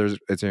get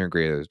that it's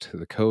integrated to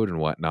the code and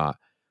whatnot,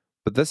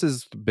 But this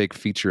is the big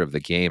feature of the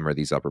game, are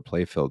these upper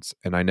playfields,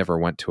 and I never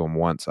went to them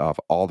once of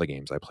all the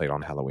games I played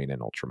on Halloween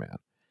and Ultraman.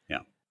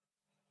 Yeah,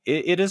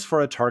 it is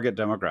for a target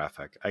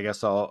demographic. I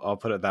guess I'll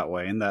put it that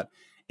way, in that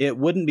it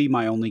wouldn't be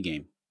my only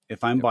game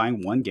if I'm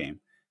buying one game.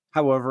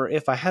 However,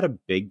 if I had a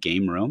big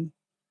game room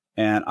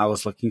and I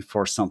was looking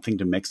for something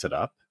to mix it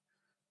up,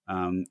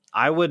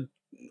 I would,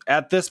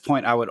 at this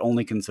point, I would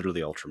only consider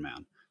the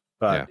Ultraman.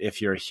 But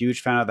if you're a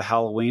huge fan of the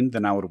Halloween,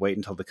 then I would wait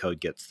until the code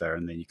gets there,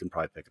 and then you can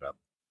probably pick it up.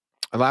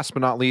 And last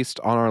but not least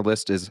on our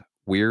list is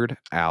Weird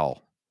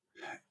Al.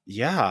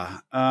 Yeah.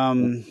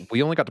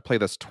 We only got to play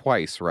this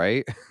twice,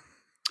 right?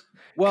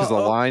 Well, because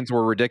the lines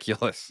were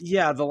ridiculous.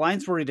 Yeah, the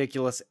lines were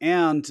ridiculous,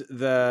 and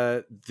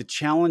the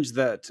challenge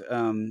that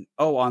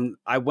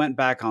I went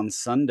back on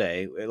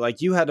Sunday.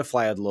 Like, you had to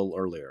fly a little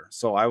earlier,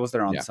 so I was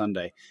there on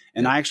Sunday,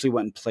 and I actually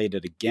went and played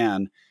it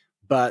again.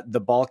 But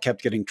the ball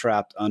kept getting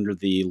trapped under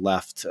the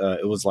left.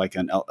 It was like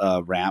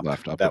a ramp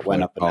that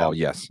went up and down. Oh,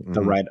 yes,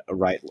 the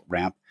right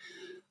ramp.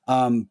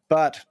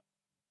 But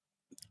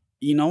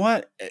you know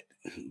what?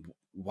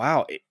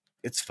 Wow,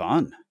 it's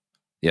fun.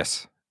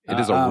 Yes, it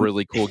is a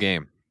really cool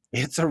game.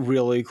 It's a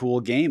really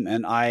cool game,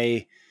 and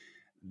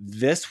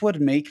this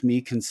would make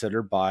me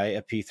consider buy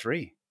a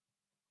P3.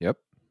 Yep.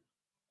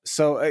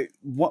 So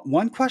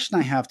one question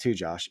I have too,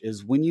 Josh,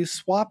 is when you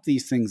swap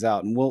these things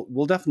out, and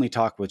we'll definitely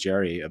talk with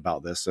Jerry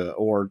about this,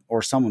 or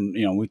someone,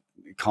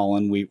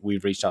 Colin.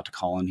 We've reached out to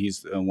Colin.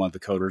 He's one of the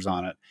coders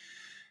on it,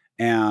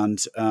 and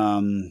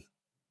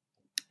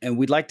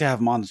we'd like to have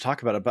him on to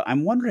talk about it. But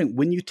I'm wondering,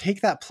 when you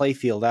take that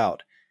playfield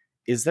out,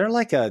 is there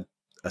like a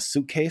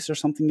suitcase or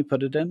something you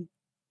put it in?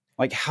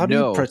 Like, how do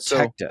you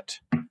protect it?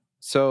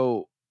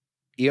 So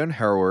Ian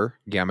Harrower,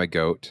 Gamma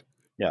Goat.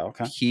 Yeah,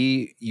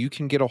 okay. You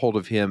can get a hold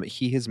of him.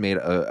 He has made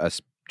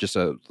just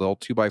a little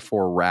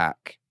 2x4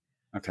 rack.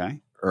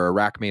 Okay. Or a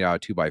rack made out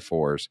of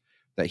 2x4s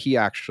that he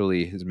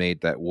actually has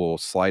made that will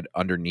slide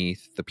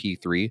underneath the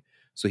P3.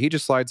 So he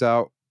just slides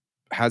out,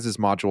 has his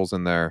modules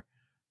in there,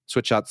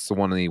 switch out the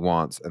one that he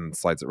wants, and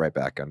slides it right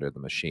back under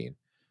the machine.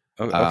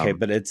 Okay,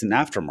 but it's an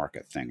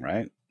aftermarket thing,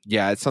 right?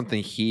 Yeah, it's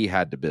something he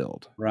had to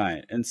build.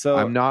 Right. And so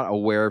I'm not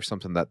aware of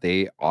something that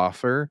they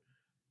offer.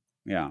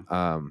 Yeah.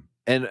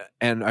 And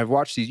I've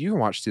watched these. You can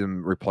watch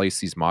them replace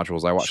these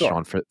modules. I watched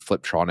Sean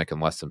Fliptronic in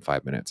less than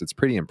 5 minutes. It's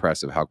pretty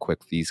impressive how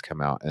quick these come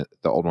out.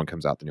 The old one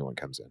comes out, the new one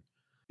comes in.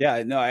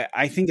 Yeah, no,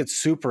 I think it's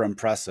super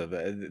impressive.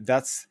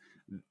 That's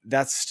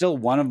still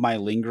one of my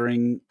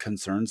lingering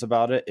concerns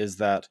about it, is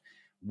that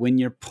when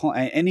you're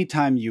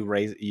anytime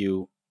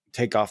you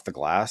take off the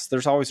glass,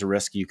 there's always a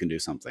risk you can do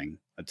something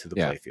to the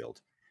playfield.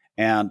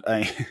 And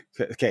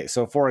okay,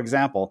 so for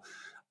example,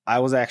 I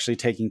was actually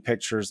taking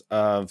pictures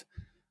of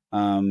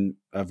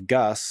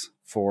Gus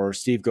for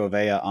Steve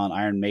Govea on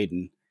Iron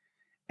Maiden,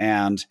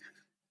 and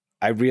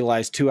I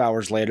realized 2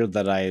 hours later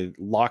that I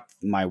locked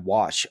my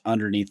watch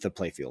underneath the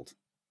playfield,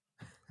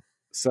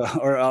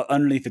 or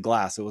underneath the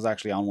glass. It was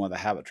actually on one of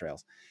the habit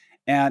trails,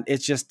 and it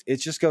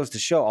just goes to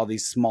show all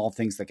these small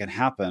things that can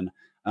happen.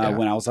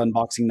 When I was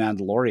unboxing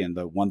Mandalorian,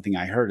 the one thing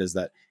I heard is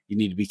that you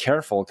need to be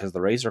careful because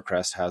the Razor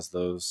Crest has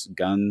those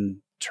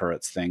gun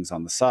turrets things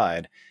on the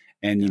side,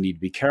 and you need to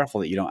be careful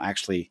that you don't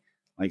actually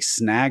like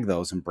snag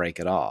those and break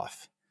it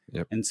off.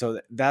 Yep. And so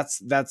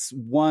that's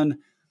one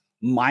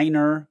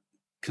minor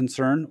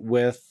concern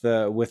with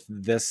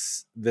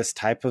this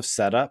type of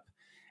setup.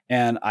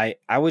 And I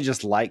would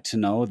just like to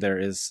know there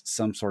is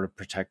some sort of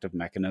protective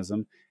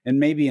mechanism, and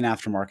maybe an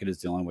aftermarket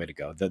is the only way to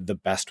go, the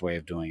best way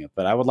of doing it.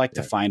 But I would like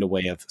to find a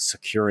way of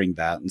securing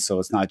that, and so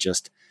it's not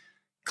just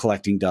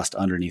collecting dust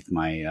underneath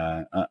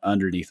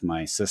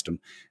my system.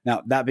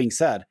 Now, that being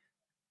said,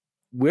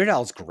 Weird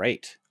Al's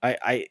great.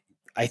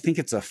 I think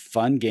it's a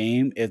fun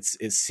game. It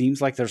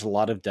seems like there's a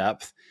lot of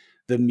depth.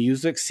 The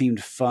music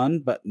seemed fun,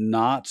 but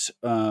not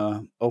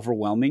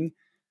overwhelming.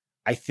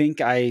 I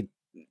think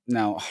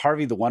now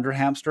Harvey the Wonder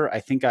Hamster, I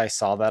think I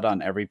saw that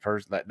on every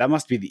person. That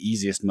must be the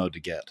easiest mode to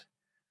get.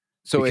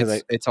 So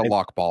it's a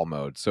lock ball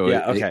mode. So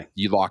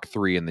you lock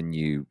 3 and then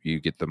you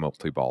get the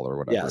multi-ball or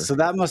whatever. Yeah, so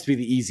that must be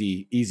the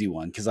easy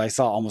one, because I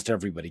saw almost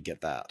everybody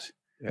get that.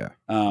 Yeah.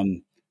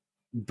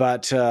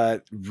 But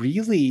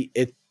really,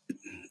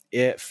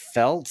 it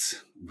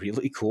felt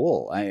really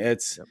cool.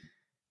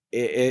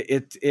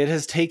 It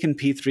has taken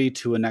P3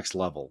 to a next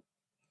level.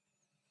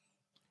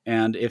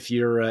 And if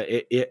you're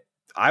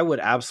I would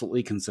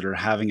absolutely consider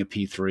having a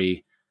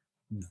P3,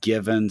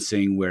 given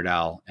seeing Weird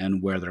Al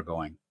and where they're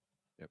going.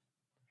 Yep.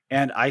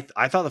 And I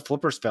thought the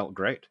flippers felt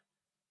great.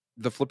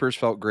 The flippers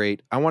felt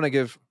great. I want to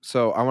give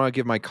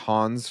my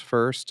cons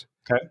first.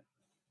 Okay.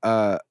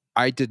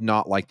 I did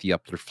not like the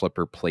upper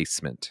flipper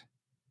placement.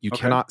 You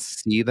cannot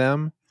see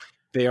them.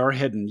 They are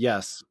hidden,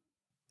 yes.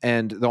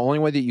 And the only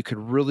way that you could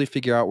really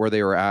figure out where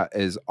they were at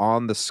is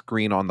on the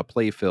screen on the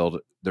playfield.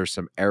 There's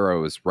some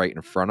arrows right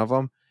in front of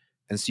them.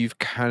 And so you've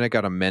kind of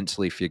got to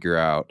mentally figure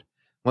out,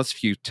 unless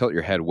if you tilt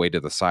your head way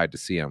to the side to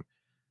see them.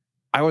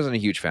 I wasn't a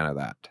huge fan of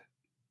that.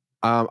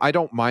 I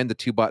don't mind the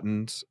 2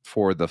 buttons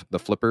for the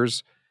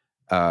flippers,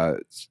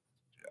 because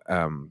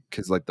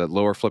like the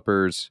lower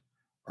flippers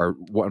are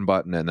one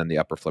button, and then the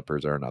upper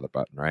flippers are another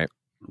button, right?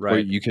 Or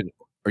Right.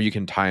 you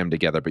can tie them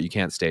together, but you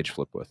can't stage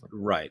flip with them.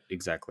 Right.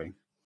 Exactly.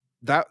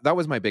 That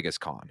was my biggest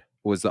con,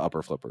 was the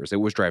upper flippers.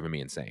 It was driving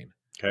me insane.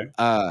 Okay.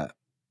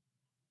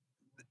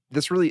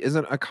 This really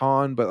isn't a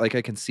con, but like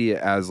I can see it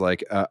as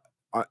like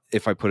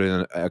if I put it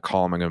in a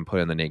column, I'm going to put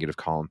it in the negative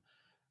column.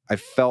 I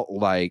felt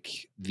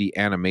like the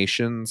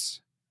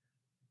animations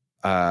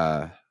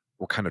were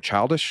kind of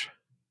childish.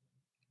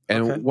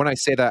 And Okay. when I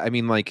say that, I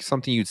mean like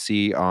something you'd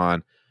see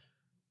on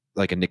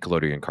like a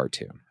Nickelodeon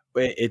cartoon.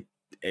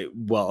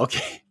 Well,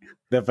 okay.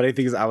 The funny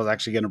thing is, I was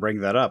actually going to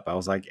bring that up. I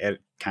was like,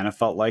 it kind of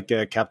felt like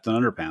Captain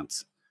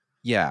Underpants.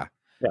 Yeah.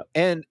 Yeah.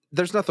 And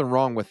there's nothing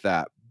wrong with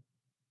that.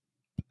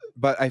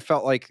 But I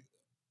felt like,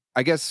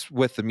 I guess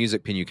with the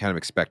music pin, you kind of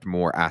expect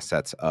more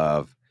assets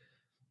of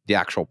the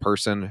actual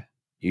person.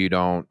 You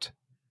don't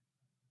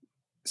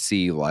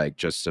see like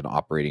just an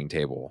operating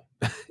table,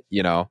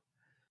 you know?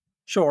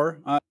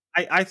 Sure.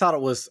 I thought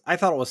it was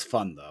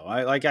fun though.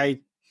 I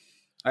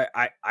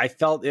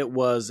felt it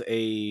was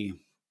a,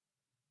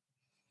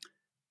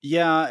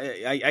 yeah,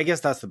 I guess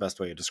that's the best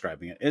way of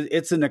describing it.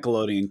 It's a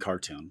Nickelodeon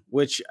cartoon,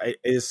 which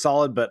is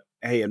solid, but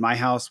hey, in my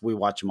house, we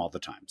watch them all the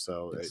time.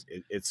 So Yes.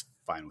 it's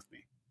fine with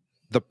me.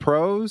 The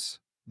pros,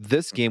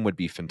 this game would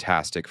be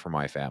fantastic for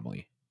my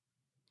family.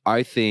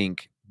 I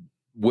think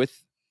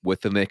with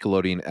the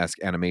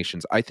Nickelodeon-esque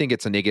animations, I think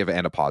it's a negative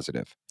and a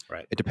positive.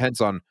 Right. It depends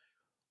on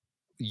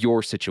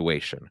your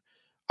situation.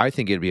 I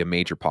think it'd be a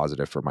major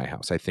positive for my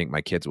house. I think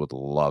my kids would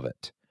love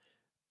it.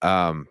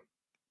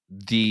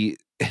 The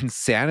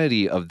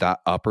insanity of the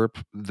upper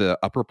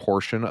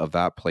portion of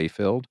that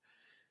playfield,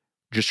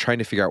 just trying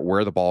to figure out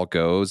where the ball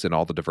goes and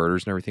all the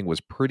diverters and everything, was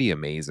pretty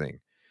amazing.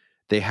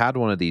 They had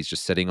one of these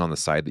just sitting on the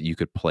side that you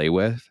could play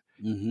with.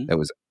 Mm-hmm.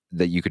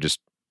 That you could just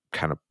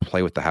kind of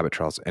play with the habit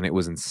trails, and it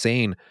was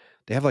insane.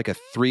 They have like a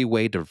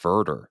 3-way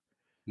diverter,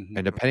 Mm-hmm.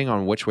 and depending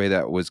on which way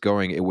that was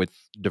going, it would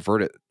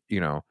divert it,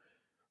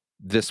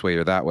 this way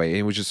or that way. And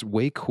it was just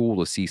way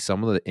cool to see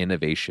some of the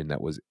innovation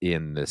that was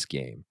in this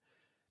game.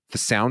 The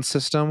sound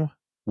system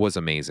was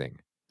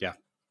amazing. Yeah.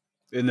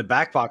 And the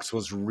back box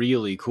was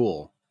really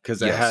cool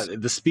because it Yes.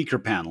 had the speaker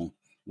panel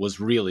was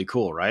really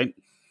cool, right?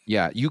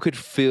 Yeah, you could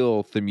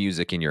feel the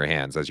music in your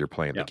hands as you're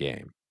playing the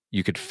game.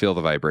 You could feel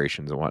the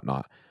vibrations and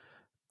whatnot.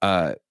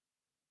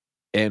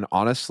 And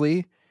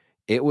honestly,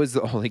 it was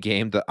the only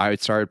game that I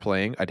started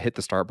playing. I'd hit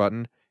the start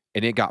button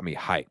and it got me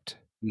hyped.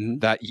 Mm-hmm.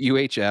 That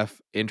UHF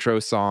intro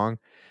song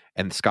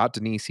and Scott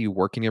Denisi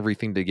working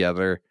everything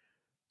together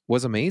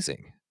was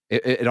amazing.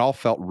 It all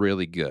felt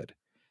really good.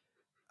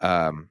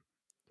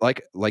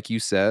 Like you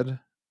said,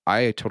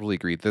 I totally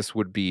agree. This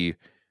would be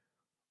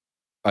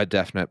a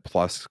definite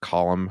plus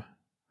column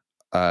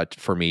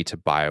for me to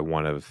buy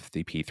one of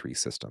the P3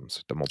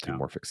 systems, the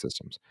multimorphic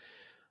systems.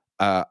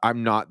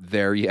 I'm not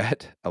there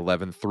yet.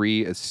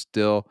 11.3 is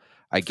still,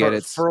 I get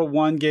it for a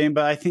one game,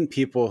 but I think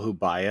people who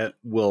buy it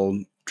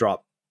will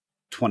drop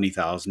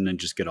 20,000 and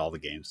just get all the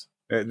games.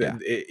 Yeah.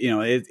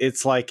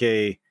 It's like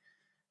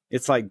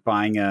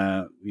buying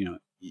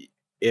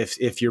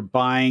if you're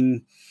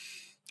buying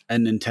a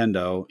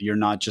Nintendo, you're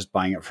not just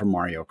buying it for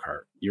Mario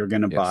Kart. You're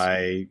going to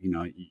buy,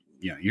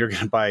 you're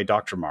going to buy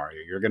Dr. Mario.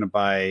 You're going to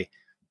buy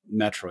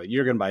Metroid.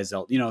 You're going to buy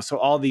Zelda. So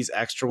all these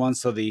extra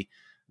ones. So the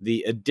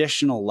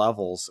additional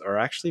levels are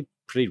actually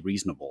pretty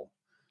reasonable.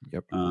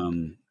 Yep.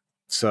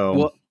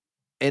 So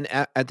and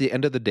at the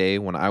end of the day,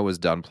 when I was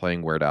done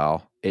playing Weird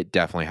Al, it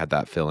definitely had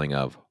that feeling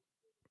of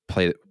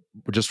play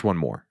just one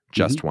more,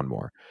 one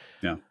more.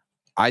 Yeah.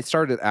 I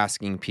started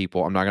asking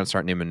people. I'm not going to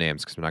start naming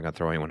names because I'm not going to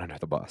throw anyone under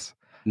the bus.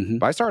 Mm-hmm.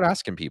 But I started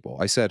asking people.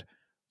 I said,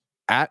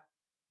 at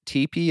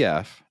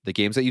TPF, the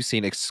games that you've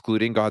seen,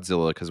 excluding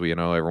Godzilla, because we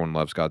know everyone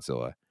loves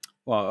Godzilla.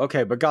 Well,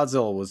 okay, but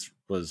Godzilla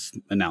was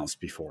announced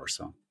before,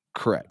 so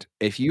correct.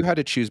 If you had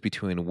to choose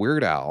between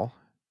Weird Al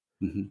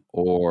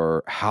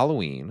or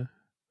Halloween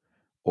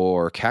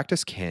or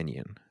Cactus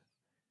Canyon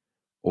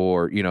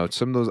or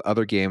some of those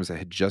other games that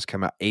had just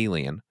come out,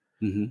 Alien,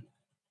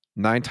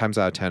 9 times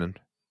out of 10,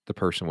 the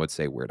person would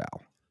say Weird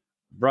Al.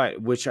 Right,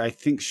 which I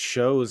think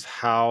shows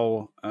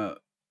how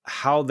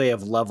they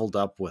have leveled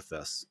up with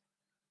this.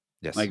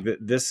 Yes, like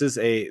this is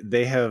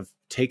they have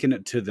taken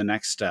it to the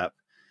next step,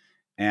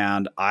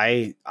 and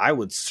I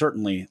would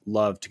certainly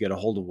love to get a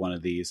hold of one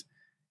of these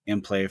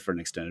and play for an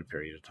extended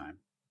period of time.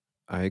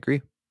 I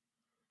agree.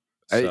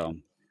 So,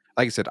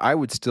 like I said, I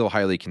would still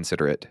highly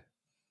consider it.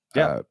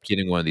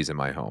 Getting one of these in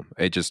my home.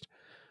 It just,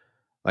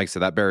 like I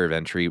said, that barrier of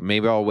entry.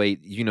 Maybe I'll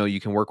wait. You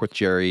can work with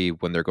Jerry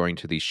when they're going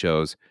to these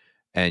shows,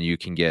 and you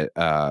can get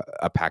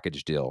a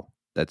package deal.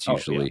 That's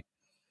usually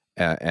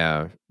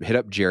hit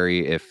up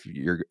Jerry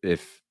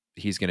if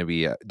he's going to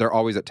be. They're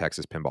always at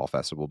Texas Pinball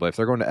Festival, but if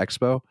they're going to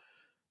Expo,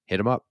 hit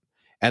them up.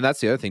 And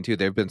that's the other thing too.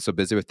 They've been so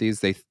busy with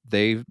these.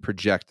 They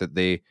project that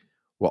they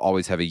will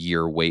always have a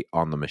year wait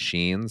on the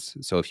machines.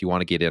 So if you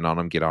want to get on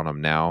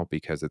them now,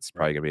 because it's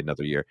probably going to be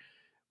another year.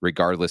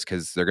 Regardless,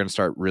 because they're going to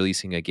start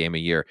releasing a game a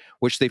year,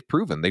 which they've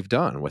proven they've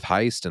done with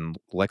Heist and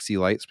Lexi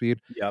Lightspeed.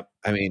 Yep.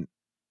 I mean,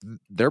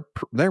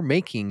 they're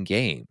making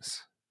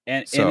games.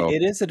 And So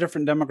it is a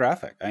different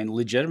demographic, I mean,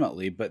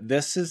 legitimately. But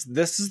this is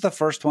the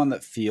first one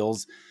that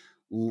feels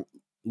l-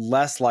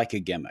 less like a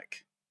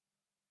gimmick.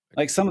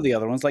 Like some of the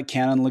other ones, like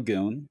Canon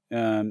Lagoon,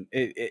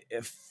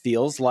 it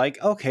feels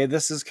like, okay,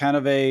 this is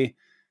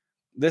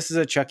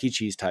a Chuck E.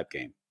 Cheese type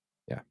game.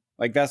 yeah,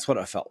 Like that's what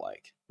it felt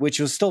like, which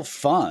was still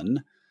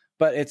fun,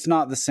 but it's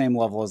not the same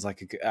level as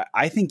like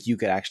I think you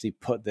could actually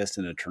put this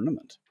in a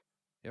tournament.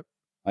 yep.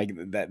 Like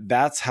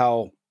that's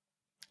how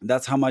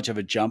much of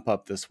a jump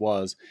up this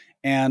was,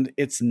 and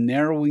it's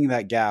narrowing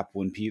that gap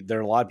when there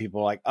are a lot of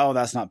people like, oh,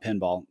 that's not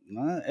pinball.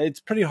 It's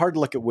pretty hard to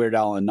look at Weird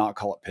Al and not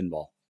call it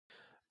pinball.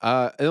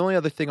 The only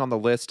other thing on the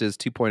list is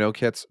 2.0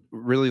 kits.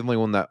 Really, the only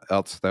one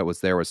else that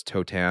was there was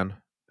Totan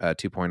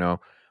 2.0,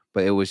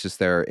 but it was just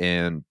there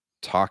in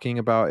talking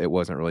about. It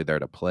wasn't really there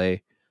to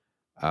play.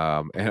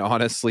 And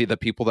honestly, the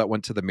people that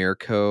went to the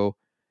Mirko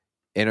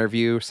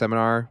interview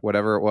seminar,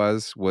 whatever it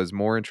was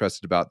more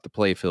interested about the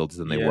play fields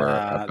than they were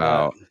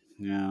Yeah,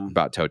 yeah.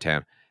 about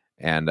Totan.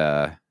 And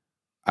I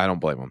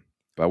don't blame them.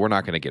 But we're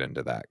not going to get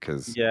into that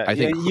because Yeah, I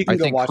yeah, think you can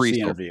go watch the Creasel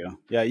interview.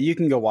 Yeah, you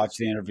can go watch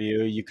the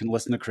interview. You can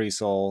listen to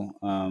Creasel.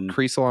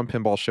 Creasel on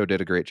Pinball Show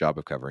did a great job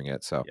of covering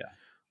it. So Yeah,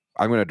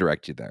 I'm going to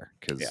direct you there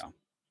because yeah,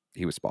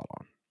 he was spot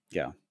on.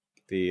 yeah.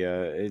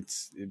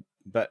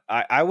 But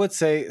I would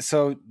say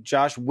so.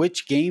 Josh,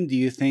 which game do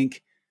you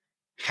think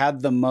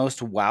had the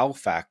most wow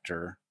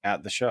factor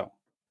at the show?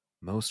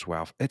 Most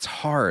wow. It's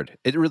hard.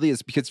 It really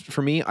is because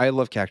for me, I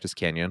love Cactus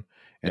Canyon.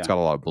 It's Yeah, got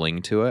a lot of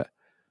bling to it.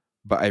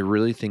 But I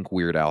really think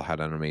Weird Al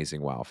had an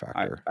amazing wow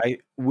factor. I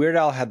Weird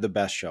Al had the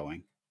best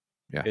showing.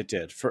 Yeah. It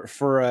did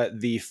for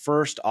the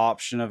first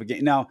option of a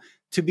game. Now,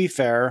 to be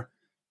fair,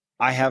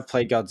 I have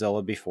played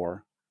Godzilla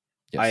before.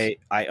 Yes.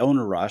 I own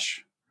a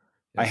Rush.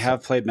 I Yes.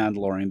 have played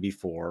Mandalorian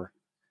before,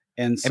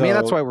 and I mean,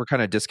 that's so why we're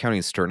kind of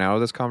discounting Stern out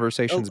of this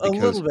conversation a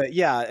because little bit,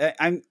 yeah.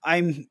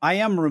 I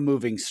am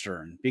removing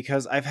Stern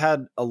because I've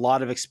had a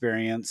lot of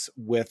experience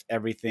with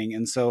everything,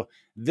 and so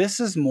this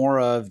is more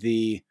of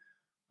the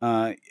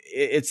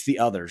it's the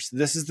others.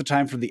 This is the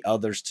time for the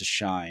others to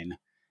shine,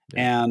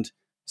 yeah. and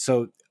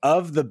so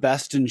of the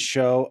best in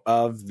show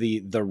of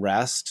the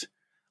rest,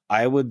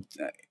 I would.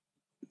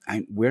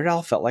 Weird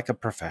Al felt like a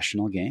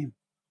professional game.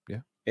 Yeah.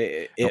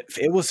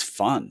 It was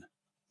fun.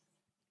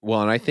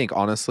 Well, and I think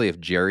honestly, if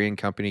Jerry and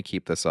company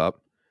keep this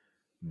up,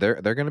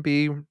 they're going to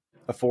be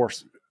A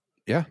force.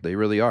 yeah, they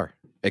really are.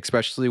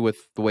 Especially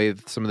with the way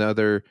some of the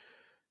other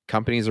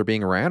companies are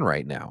being ran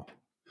right now.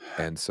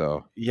 And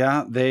so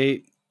Yeah,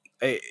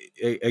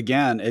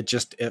 again,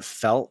 it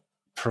felt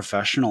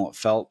professional. It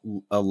felt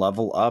a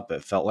level up.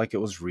 It felt like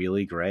it was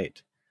really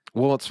great.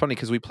 well, it's funny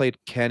because we played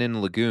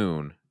Cannon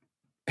Lagoon,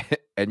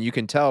 and you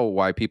can tell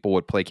why people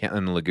would play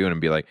Cannon Lagoon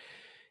and be like,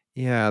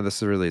 "Yeah,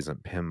 this really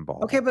isn't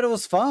pinball." Okay, but it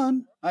was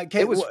fun.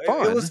 Okay, It was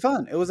it was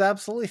fun, fun. It was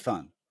absolutely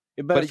fun.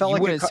 But it but felt you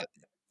like wouldn't. felt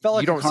You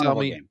like a don't sell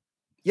carnival me. game.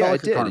 Yeah, Felt it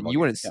like a did, and carnival you game.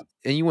 wouldn't. Yeah.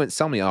 And you wouldn't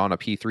sell me on a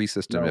P3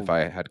 system if No, I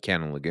had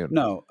Cannon Lagoon.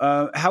 no.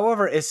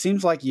 However, it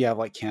seems like you have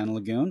like Can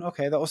Lagoon.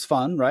 Okay, that was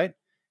fun, right?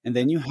 And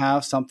then you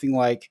have something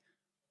like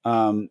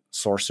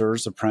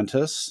Sorcerer's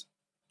Apprentice,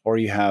 or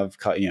you have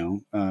kart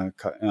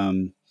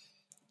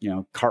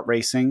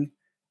racing,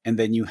 and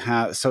then you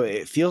have, so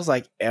it feels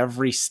like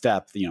every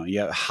step, you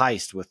have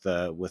heist with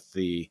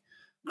the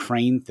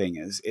crane thing.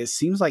 It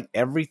seems like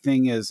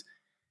everything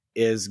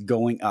is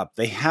going up.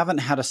 They haven't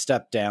had a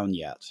step down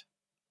yet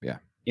Yeah,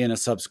 in a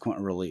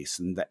subsequent release,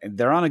 and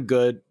they're on a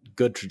good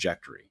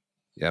trajectory.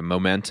 yeah.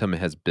 Momentum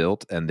has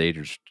built, and they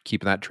just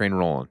keeping that train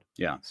rolling.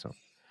 Yeah. So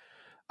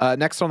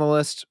next on the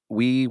list,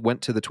 we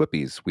went to the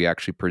Twippies. We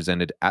actually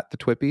presented at the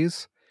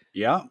Twippies.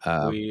 Yeah,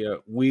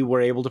 we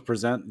were able to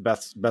present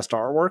best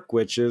artwork,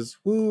 which is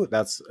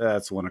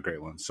that's one a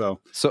great one. So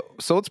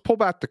let's pull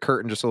back the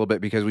curtain just a little bit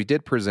because we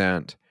did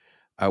present.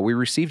 We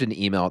received an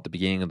email at the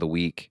beginning of the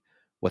week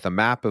with a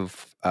map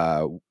of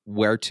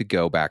where to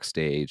go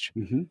backstage,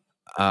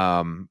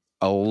 a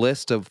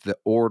list of the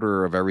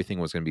order of everything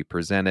was going to be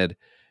presented,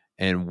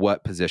 and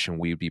what position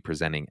we'd be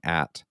presenting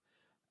at.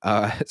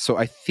 So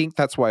I think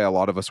that's why a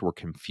lot of us were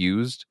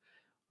confused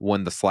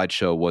when the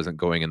slideshow wasn't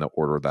going in the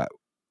order that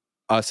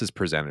us as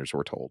presenters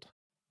were told.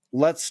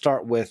 let's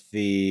start with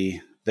the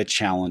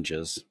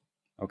challenges.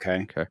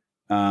 Okay. Okay.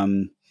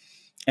 And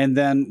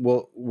then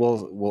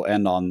we'll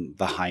end on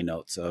the high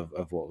notes of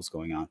what was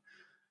going on.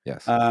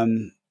 Yes.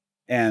 And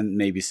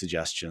maybe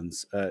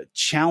suggestions.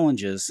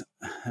 Challenges.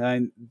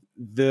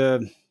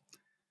 The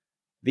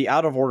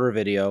out of order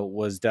video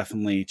was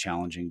definitely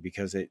challenging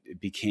because it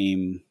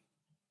became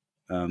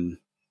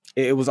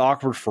it was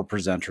awkward for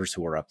presenters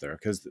who were up there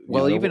because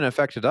it even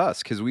affected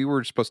us because we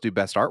were supposed to do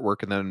best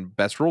artwork and then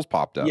best rules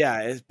popped up. Yeah,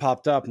 it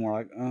popped up and we're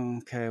like, oh,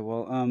 okay,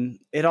 well,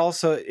 it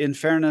also, in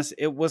fairness,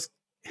 it was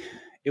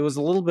a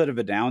little bit of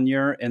a down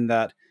year in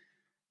that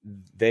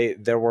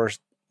there were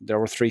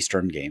 3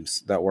 Stern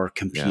games that were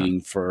competing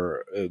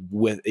for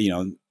with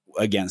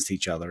against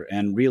each other,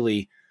 and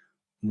really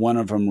one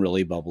of them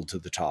really bubbled to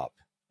the top,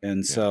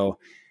 and so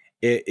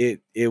it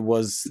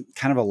was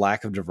kind of a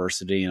lack of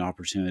diversity and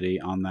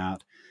opportunity on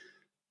that.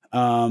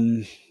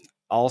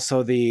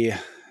 Also,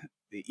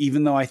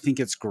 even though I think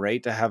it's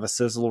great to have a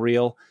sizzle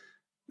reel,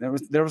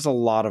 there was a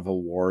lot of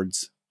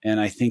awards, and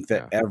I think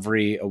that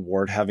every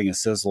award having a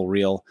sizzle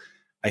reel,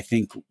 I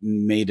think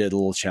made it a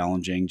little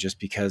challenging just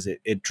because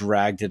it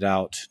dragged it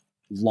out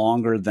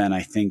longer than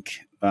I think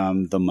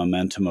the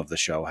momentum of the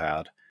show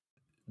had.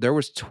 There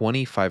was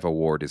 25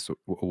 awards is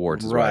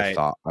what I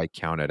thought I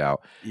counted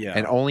out. Yeah.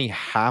 And only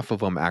half of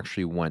them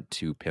actually went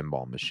to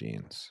pinball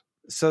machines.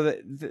 So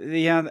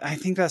yeah, I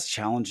think that's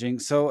challenging.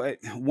 So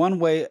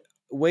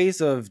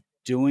ways of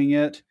doing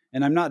it,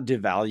 and I'm not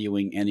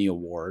devaluing any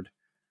award.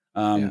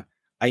 I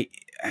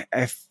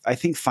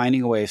think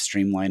finding a way of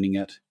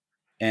streamlining it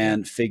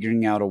and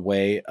figuring out a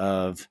way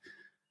of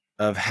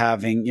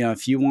having,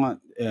 if you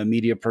want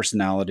media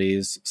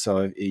personalities.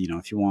 So,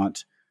 if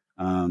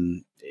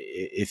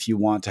you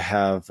want to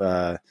have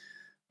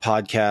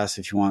podcasts,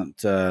 if you want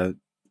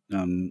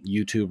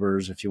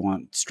YouTubers, if you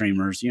want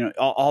streamers,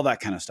 all that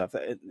kind of stuff,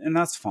 and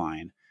that's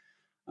fine.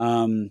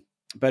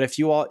 But if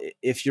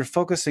you're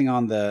focusing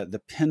on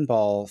the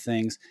pinball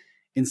things,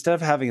 instead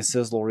of having a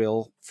sizzle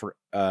reel for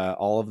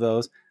all of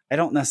those, I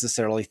don't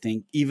necessarily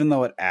think, even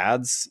though it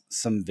adds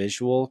some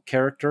visual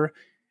character,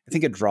 I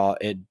think it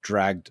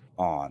dragged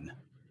on.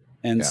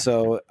 And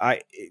so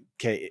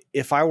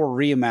if I were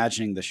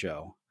reimagining the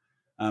show,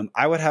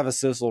 I would have a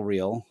sizzle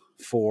reel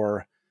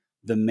for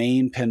the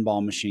main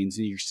pinball machines.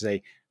 And you could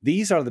say,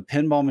 these are the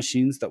pinball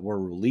machines that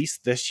were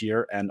released this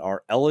year and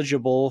are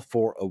eligible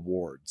for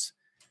awards.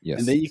 Yes.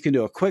 And then you can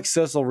do a quick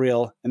sizzle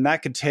reel, and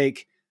that could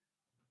take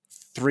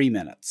 3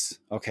 minutes.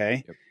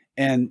 Okay. Yep.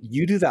 And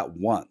you do that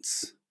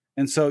once.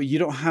 And so you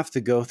don't have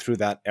to go through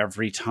that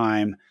every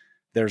time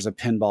there's a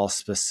pinball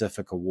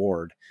specific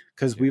award,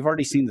 because we've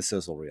already seen the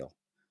sizzle reel.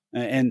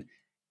 And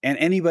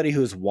anybody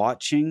who's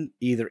watching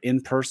either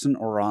in person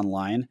or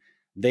online,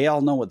 they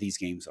all know what these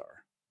games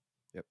are.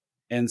 Yep.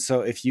 And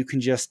so if you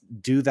can just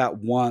do that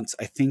once,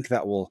 I think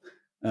that will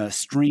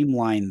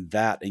streamline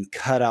that and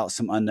cut out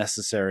some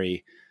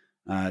unnecessary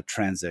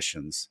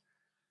transitions.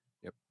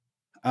 Yep.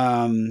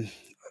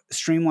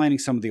 Streamlining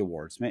some of the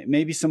awards.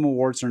 Maybe some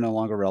awards are no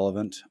longer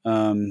relevant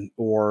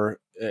or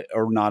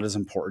not as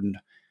important.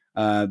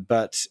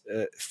 But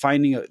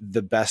finding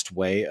the best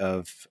way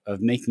of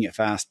making it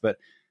fast, but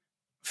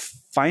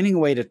finding a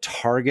way to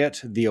target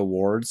the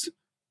awards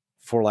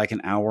for like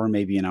an hour,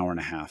 maybe an hour and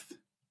a half.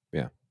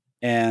 Yeah.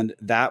 And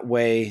that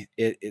way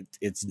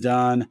it's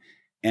done,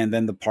 and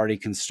then the party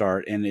can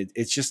start, and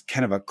it's just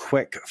kind of a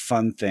quick,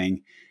 fun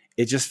thing.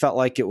 It just felt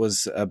like it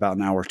was about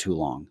an hour too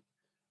long.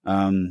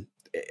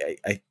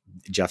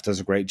 Jeff does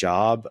a great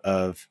job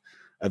of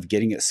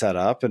getting it set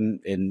up, and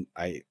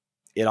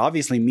it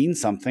obviously means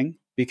something,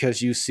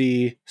 because you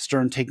see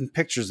Stern taking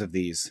pictures of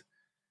these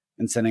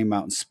and sending them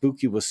out, and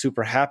Spooky was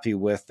super happy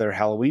with their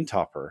Halloween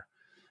topper.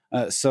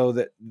 So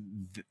that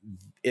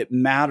it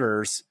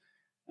matters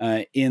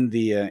in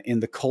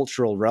the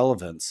cultural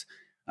relevance.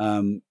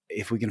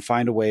 If we can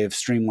find a way of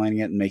streamlining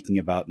it and making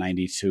about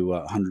 90 to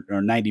 100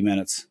 or 90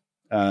 minutes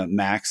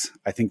max,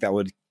 I think that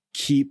would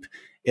keep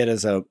it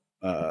as a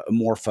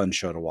more fun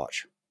show to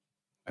watch.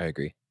 I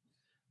agree.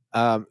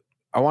 I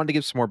wanted to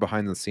give some more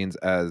behind the scenes,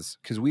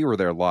 because we were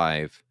there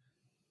live.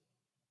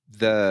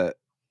 The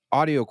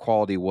audio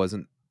quality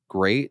wasn't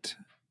great,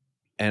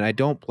 and I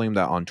don't blame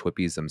that on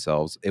Twippies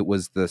themselves. It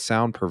was the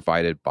sound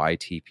provided by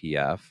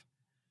TPF.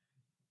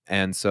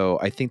 And so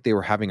I think they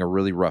were having a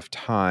really rough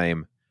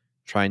time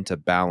trying to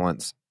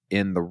balance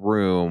in the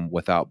room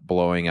without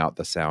blowing out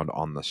the sound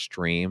on the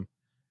stream.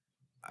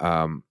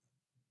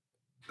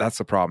 That's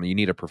the problem. You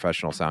need a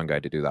professional sound guy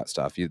to do that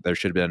stuff. There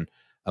should have been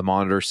a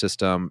monitor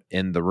system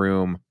in the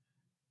room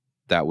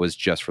that was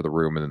just for the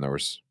room, and then there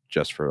was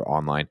just for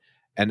online.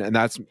 And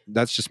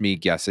that's just me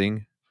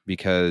guessing,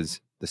 because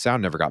the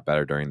sound never got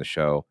better during the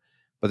show,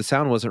 but the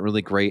sound wasn't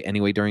really great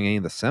anyway during any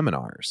of the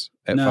seminars.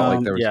 It felt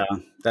like there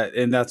was,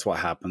 and that's what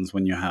happens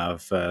when you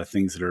have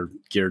things that are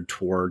geared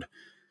toward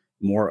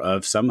more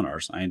of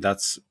seminars. I mean,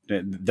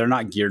 they're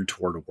not geared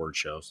toward award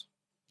shows.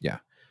 Yeah.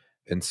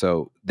 And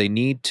so they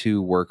need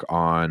to work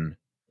on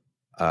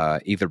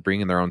either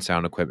bringing their own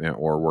sound equipment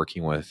or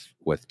working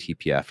with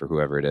TPF or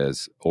whoever it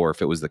is, or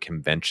if it was the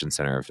convention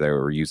center, if they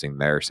were using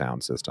their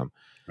sound system,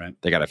 right?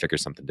 They got to figure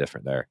something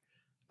different there.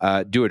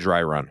 Do a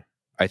dry run.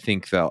 I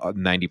think the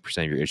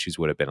 90% of your issues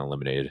would have been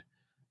eliminated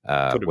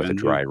with a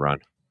dry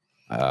run.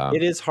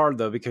 It is hard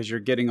though, because you're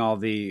getting all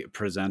the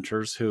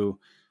presenters who,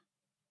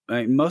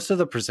 most of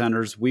the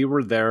presenters, we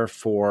were there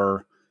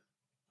for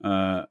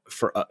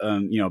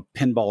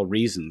pinball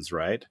reasons,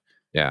 right?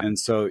 Yeah. And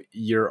so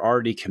you're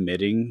already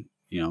committing,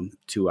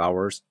 2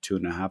 hours,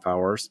 2.5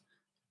 hours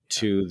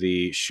to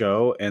the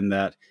show. And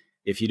that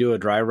if you do a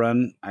dry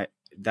run,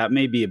 that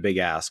may be a big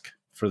ask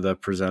for the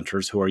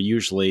presenters who are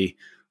usually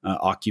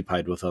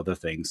occupied with other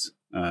things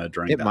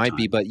during it that might time.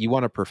 be, but you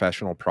want a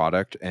professional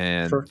product,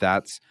 and Sure.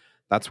 that's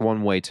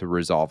one way to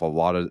resolve a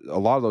lot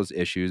of those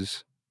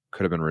issues.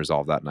 Could have been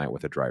resolved that night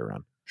with a dry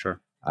run. Sure.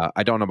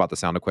 I don't know about the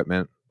sound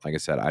equipment. Like I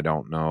said, I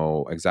don't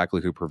know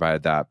exactly who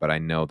provided that, but I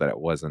know that it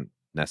wasn't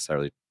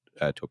necessarily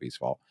Toby's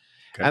fault.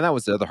 Okay. And that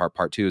was the other hard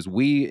part too, is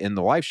we in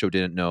the live show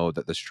didn't know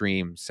that the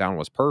stream sound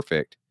was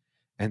perfect.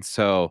 And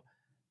so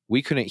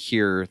we couldn't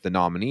hear the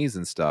nominees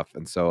and stuff.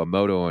 And so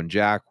Emoto and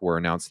Jack were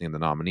announcing the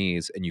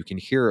nominees, and you can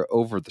hear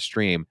over the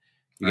stream,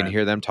 you can Right.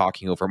 hear them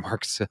talking over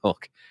Mark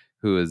Silk,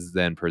 who is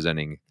then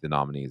presenting the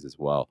nominees as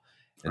well.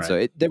 And so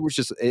Right.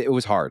 it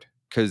was hard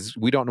because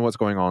we don't know what's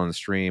going on in the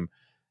stream,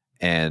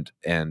 and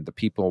the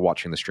people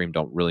watching the stream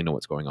don't really know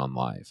what's going on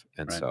live.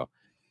 And Right. so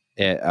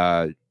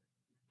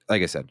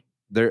like I said,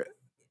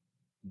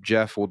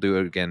 Jeff will do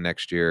it again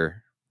next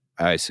year,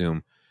 I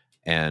assume,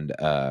 and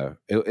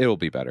it'll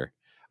be better.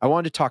 I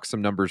wanted to talk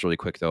some numbers really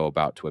quick though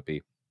about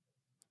TWIPY,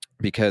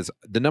 because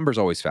the numbers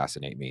always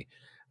fascinate me.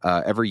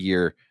 Every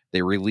year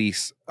they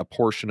release a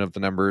portion of the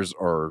numbers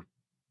or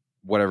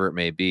whatever it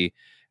may be,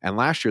 and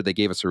last year they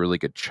gave us a really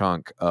good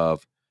chunk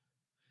of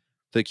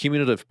the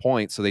cumulative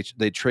points. So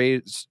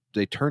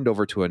they turned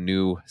over to a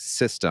new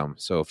system.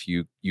 So if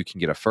you can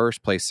get a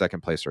first place,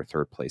 second place, or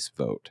third place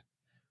vote,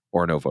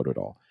 or no vote at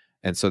all.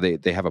 And so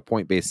they have a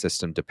point based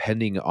system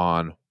depending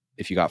on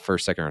if you got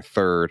first, second, or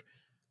third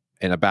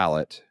in a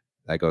ballot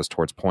that goes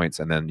towards points,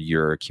 and then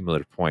your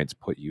cumulative points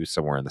put you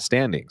somewhere in the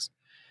standings.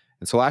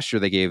 And so last year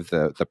they gave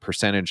the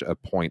percentage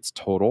of points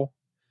total,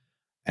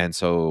 and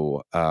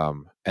so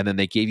and then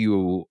they gave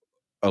you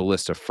a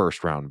list of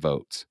first round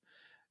votes.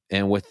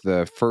 And with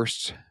the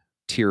first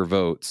tier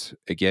votes,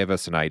 it gave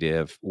us an idea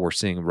of we're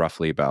seeing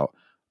roughly about,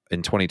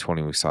 in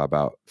 2020 we saw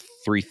about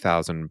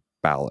 3,000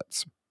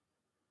 ballots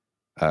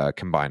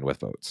combined with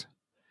votes.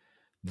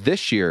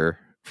 This year,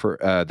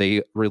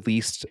 they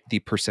released the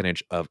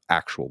percentage of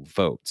actual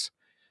votes.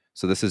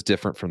 So this is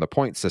different from the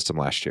point system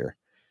last year.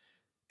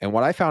 And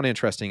what I found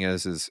interesting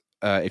is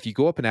if you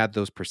go up and add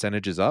those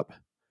percentages up,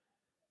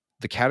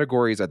 the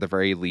categories at the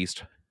very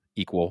least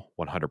equal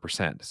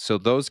 100%. So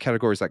those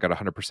categories that got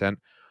 100%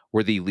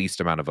 were the least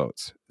amount of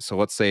votes. So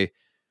let's say,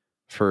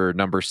 for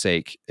number's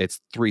sake,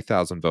 it's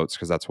 3,000 votes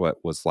because that's what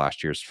was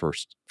last year's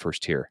first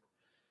tier.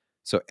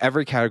 So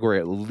every category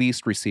at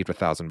least received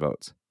 1,000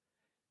 votes.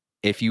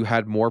 If you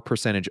had more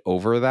percentage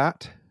over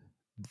that,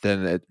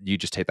 then you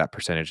just take that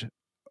percentage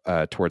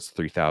towards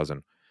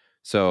 3,000.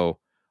 So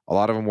a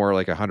lot of them were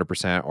like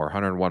 100% or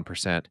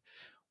 101%.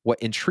 What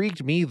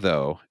intrigued me,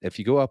 though, if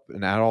you go up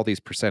and add all these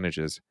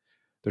percentages,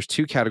 there's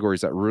two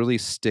categories that really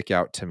stick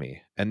out to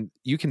me. And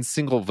you can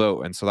single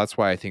vote. And so that's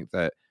why I think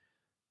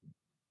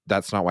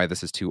that's not why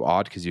this is too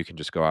odd, because you can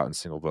just go out and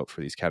single vote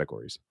for these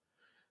categories.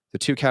 The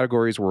two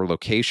categories were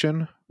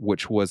location,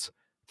 which was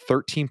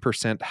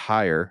 15%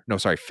 higher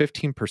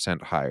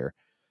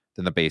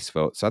than the base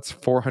vote. So that's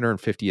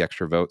 450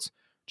 extra votes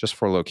just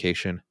for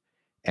location.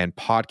 And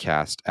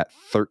podcast at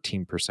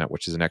 13%,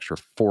 which is an extra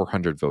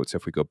 400 votes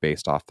if we go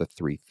based off the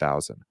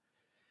 3,000.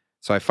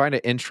 So I find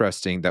it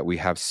interesting that we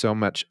have so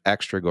much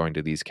extra going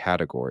to these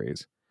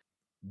categories.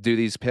 Do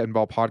these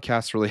pinball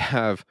podcasts really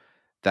have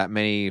that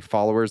many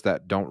followers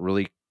that don't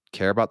really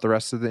care about the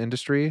rest of the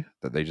industry,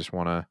 that they just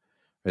want to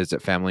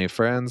visit family and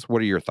friends?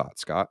 What are your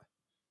thoughts, Scott?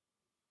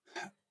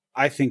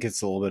 I think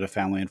it's a little bit of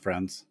family and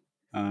friends.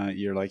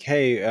 You're like,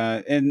 hey,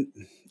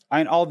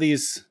 and all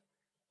these.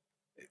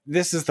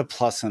 This is the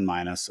plus and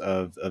minus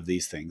of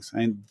these things,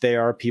 and they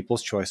are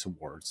People's Choice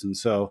Awards. And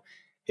so,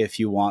 if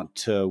you want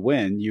to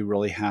win, you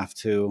really have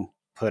to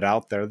put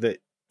out there that,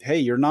 hey,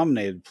 you're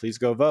nominated. Please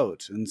go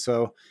vote. And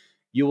so,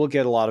 you will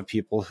get a lot of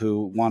people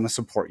who want to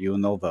support you,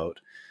 and they'll vote.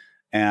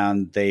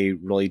 And they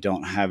really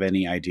don't have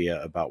any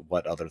idea about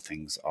what other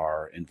things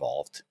are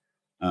involved.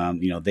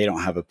 They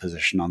don't have a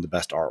position on the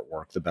best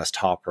artwork, the best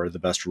topper, the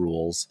best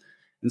rules,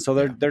 and so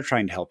they're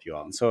trying to help you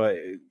out. And so,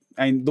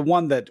 the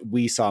one that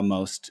we saw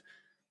most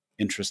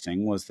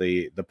interesting was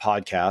the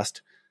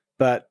podcast.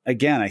 But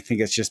again, I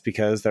think it's just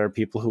because there are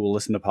people who will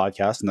listen to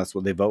podcasts and that's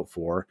what they vote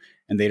for,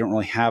 and they don't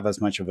really have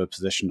as much of a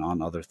position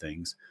on other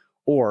things,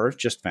 or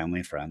just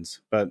family and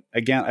friends. But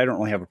again, I don't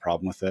really have a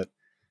problem with it.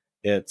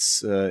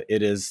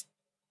 It is,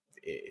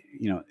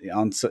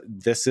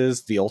 this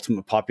is the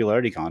ultimate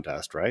popularity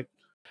contest, right?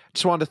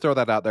 Just wanted to throw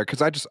that out there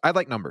because I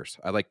like numbers.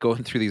 I like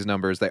going through these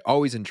numbers. They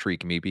always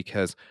intrigue me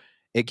because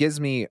it gives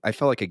me, I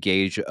feel like, a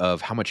gauge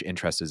of how much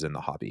interest is in the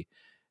hobby.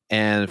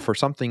 And for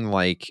something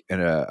like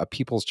a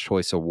People's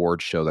Choice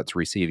Award show that's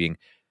receiving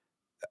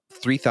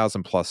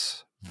 3,000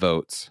 plus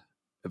votes,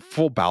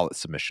 full ballot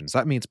submissions,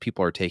 that means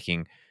people are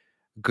taking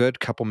a good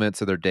couple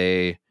minutes of their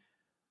day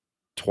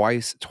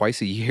twice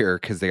a year,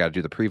 because they got to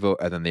do the pre-vote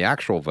and then the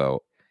actual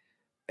vote.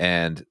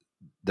 And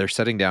they're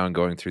sitting down and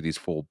going through these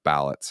full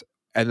ballots.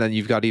 And then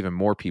you've got even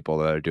more people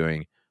that are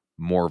doing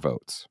more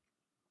votes.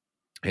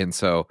 And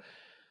so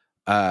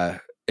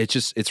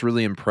it's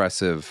really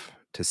impressive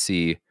to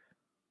see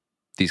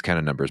these kind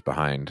of numbers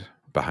behind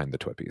the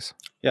TWIPYs.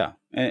 Yeah.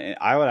 And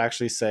I would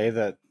actually say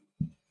that,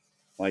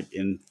 like,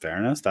 in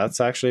fairness, that's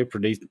actually a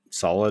pretty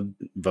solid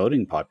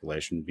voting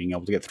population, being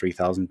able to get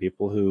 3,000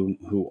 people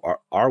who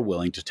are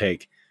willing to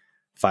take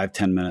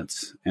 5-10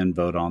 minutes and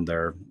vote on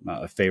their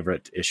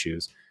favorite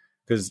issues.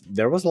 Because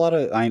there was a lot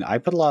of, I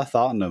put a lot of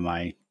thought into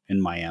my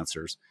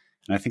answers,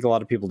 and I think a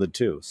lot of people did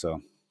too.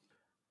 So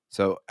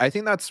I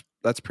think that's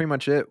pretty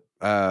much it.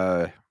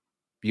 there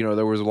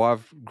was a lot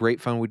of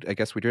great fun. I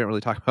guess we didn't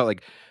really talk about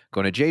like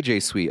going to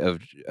JJ Suite of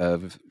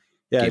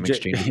Game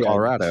Exchange in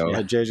Colorado.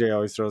 Yeah, JJ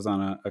always throws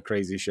on a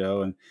crazy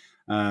show, and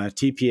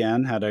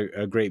TPN had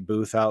a great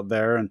booth out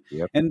there, and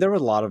Yep. and there were a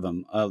lot of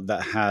them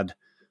that had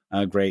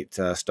great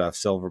stuff.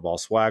 Silverball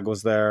Swag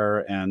was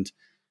there, and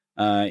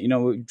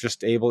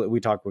we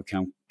talked with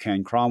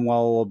Ken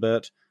Cromwell a little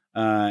bit,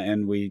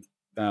 and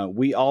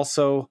we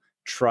also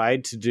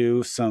tried to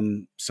do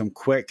some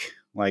quick,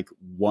 like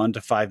 1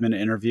 to 5 minute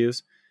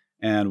interviews,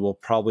 and we'll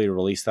probably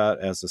release that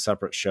as a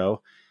separate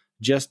show.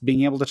 Just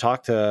being able to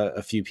talk to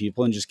a few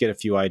people and just get a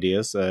few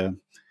ideas.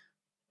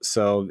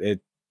 So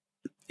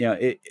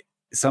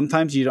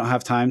sometimes you don't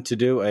have time to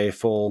do a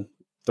full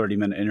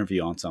 30-minute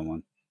interview on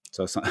someone.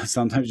 So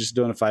sometimes just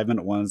doing a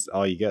 5-minute one is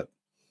all you get.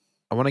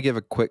 I want to give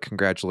a quick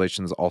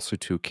congratulations also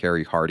to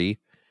Kerry Hardy.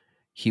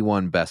 He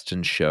won Best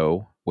in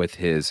Show with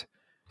his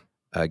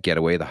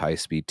Getaway, the High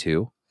Speed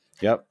 2.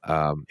 Yep.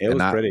 It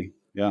was pretty.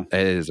 Yeah.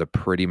 It is a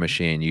pretty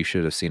machine. You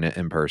should have seen it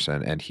in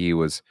person. And he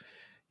was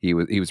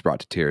brought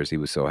to tears. He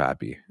was so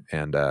happy.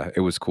 And it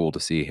was cool to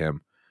see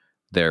him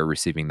there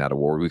receiving that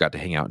award. We got to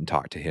hang out and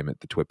talk to him at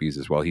the Twippies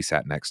as well. He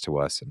sat next to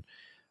us, and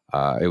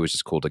it was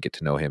just cool to get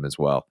to know him as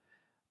well.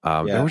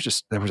 There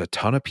was a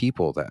ton of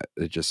people that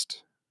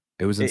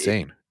it was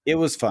insane. It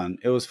was fun.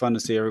 It was fun to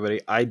see everybody.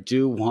 I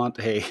do want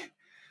a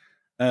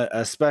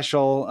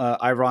special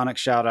ironic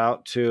shout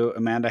out to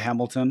Amanda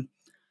Hamilton,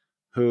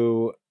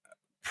 who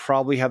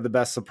probably had the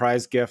best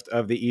surprise gift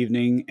of the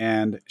evening,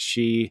 and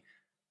she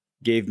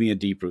gave me a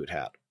Deep Root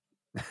hat.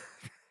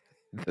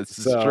 This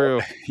is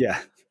true. Yeah.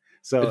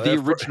 So the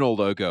original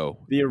logo,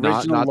 the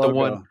original not logo, the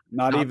one,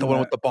 not even the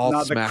one with the ball,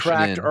 not smashing the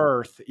cracked in.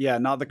 earth. Yeah,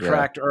 not the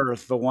cracked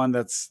earth. The one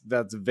that's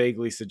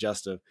vaguely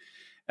suggestive.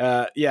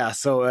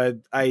 So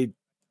I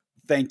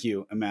thank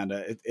you,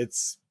 Amanda.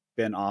 It's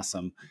been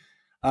awesome.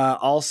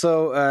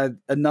 Also,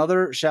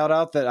 another shout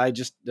out that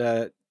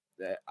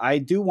I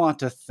do want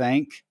to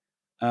thank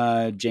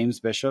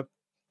James Bishop,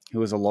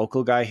 who is a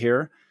local guy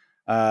here.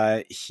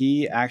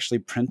 He actually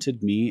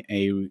printed me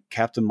a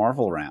Captain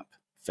Marvel ramp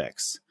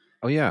fix.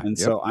 Oh yeah. And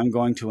so I'm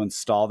going to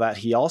install that.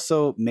 He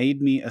also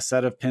made me a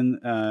set of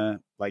Pin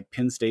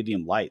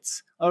Stadium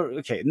lights. Oh,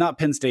 okay. Not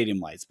Pin Stadium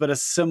lights, but a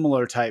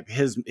similar type,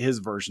 his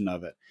version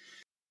of it.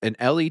 An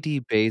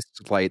LED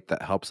based light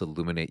that helps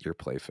illuminate your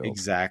playfield.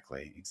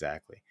 Exactly.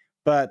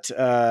 But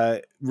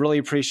really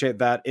appreciate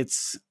that.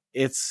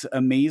 It's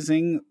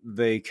amazing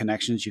the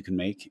connections you can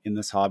make in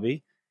this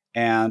hobby.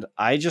 And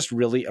I just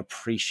really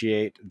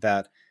appreciate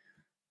that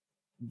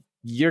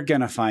you're going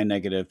to find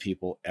negative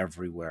people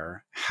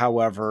everywhere.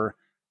 However,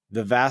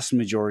 the vast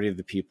majority of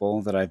the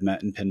people that I've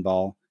met in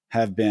pinball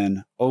have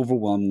been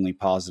overwhelmingly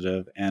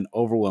positive and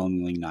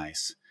overwhelmingly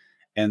nice.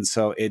 And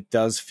so it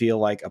does feel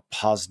like a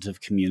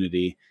positive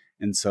community.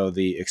 And so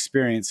the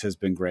experience has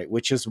been great,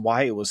 which is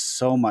why it was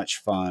so much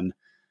fun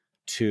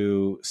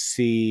to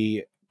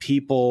see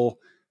people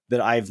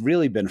that I've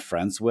really been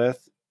friends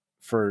with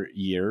for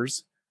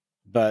years,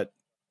 but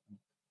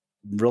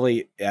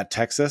really at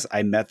Texas,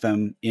 I met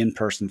them in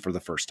person for the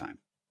first time.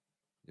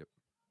 Yep.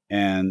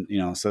 And,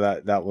 so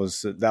that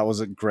was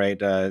a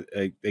great,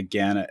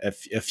 again, a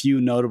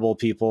few notable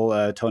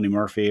people, Tony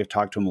Murphy, I've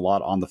talked to him a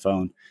lot on the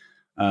phone,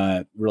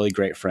 really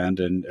great friend.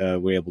 And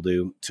we were able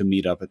to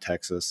meet up at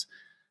Texas.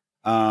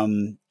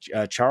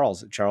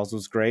 Charles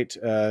was great,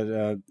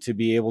 to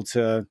be able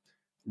to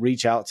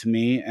reach out to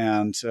me,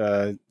 and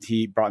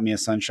he brought me a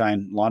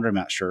Sunshine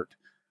Laundromat shirt.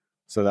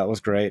 So that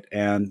was great.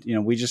 And,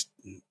 we just,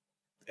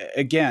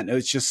 again, it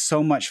was just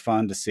so much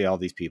fun to see all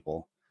these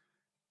people.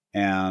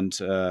 And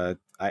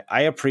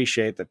I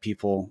appreciate that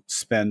people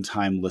spend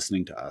time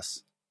listening to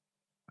us.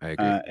 I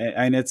agree.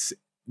 And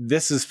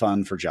this is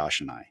fun for Josh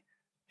and I.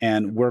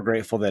 And we're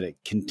grateful that it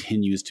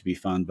continues to be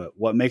fun. But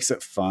what makes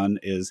it fun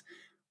is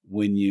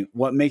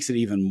what makes it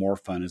even more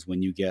fun is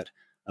when you get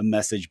a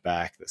message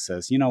back that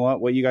says, you know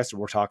what you guys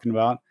were talking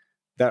about,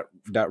 that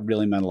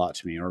really meant a lot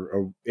to me,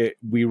 or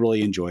we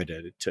really enjoyed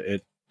it.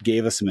 It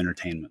gave us some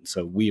entertainment.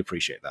 So we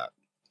appreciate that.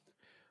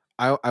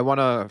 I want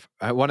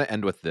to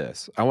end with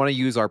this. I want to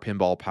use our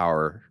pinball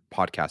power,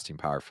 podcasting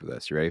power for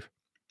this. You ready?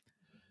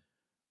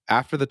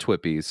 After the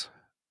Twippies,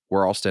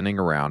 we're all standing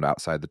around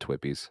outside the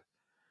Twippies.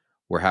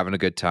 We're having a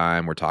good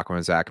time. We're talking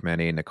with Zach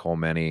Meny, Nicole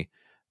Meny,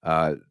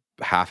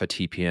 half of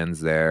TPN's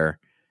there.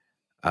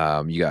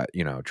 You got,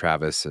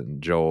 Travis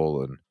and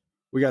Joel, and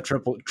we got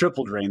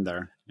triple drain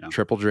there. Yeah.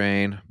 Triple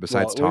drain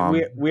besides Tom.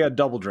 We had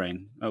double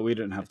drain. We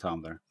didn't have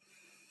Tom there.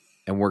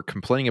 And we're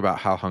complaining about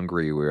how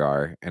hungry we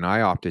are. And I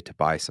opted to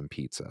buy some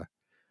pizza.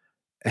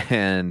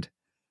 And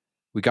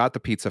we got the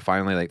pizza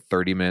finally, like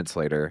 30 minutes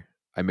later.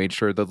 I made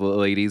sure that the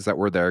ladies that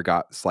were there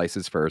got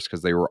slices first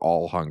because they were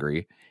all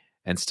hungry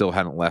and still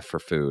hadn't left for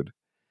food.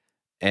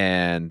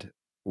 And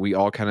we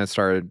all kind of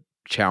started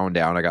chowing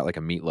down. I got like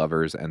a meat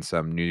lovers and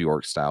some New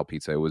York style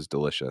pizza. It was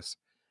delicious.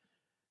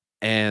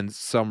 And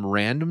some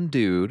random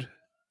dude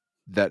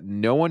that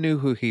no one knew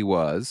who he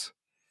was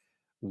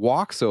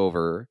walks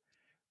over,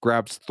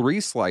 grabs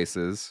 3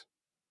 slices,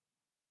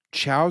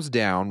 chows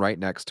down right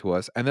next to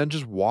us, and then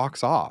just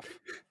walks off.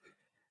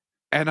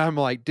 And I'm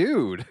like,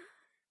 dude.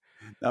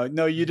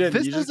 No, you didn't.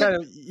 This You just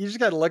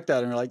kind of looked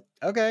at him and you're like,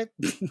 okay.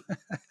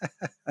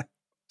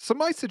 So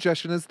my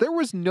suggestion is there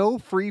was no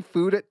free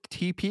food at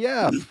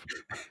TPF.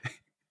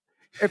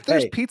 If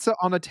there's pizza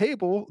on a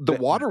table, the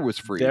water was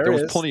free. There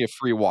was plenty of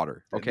free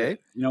water. Okay.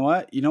 You know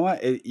what?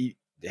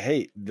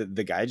 Hey,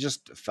 the guy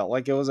just felt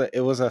like it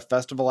was a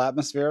festival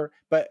atmosphere.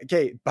 But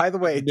okay, by the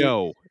way,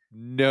 no.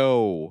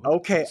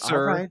 Okay,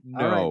 sir, all right,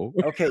 no. All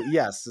right. Okay,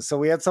 yes. So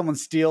we had someone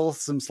steal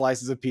some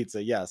slices of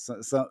pizza. Yes,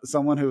 so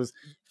someone who was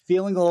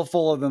feeling a little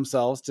full of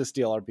themselves to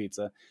steal our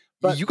pizza.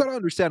 But you got to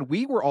understand,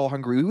 we were all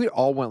hungry. We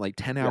all went like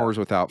 10 hours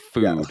without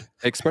food,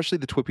 especially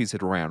the Twippies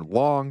had ran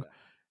long.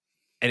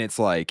 And it's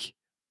like,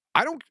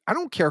 I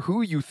don't care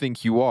who you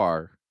think you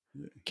are.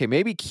 Okay,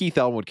 maybe Keith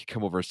Elwood could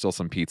come over and steal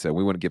some pizza and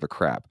we wouldn't give a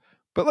crap.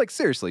 But like,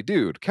 seriously,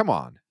 dude, come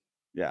on.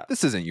 Yeah.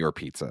 This isn't your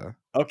pizza.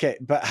 Okay,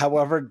 but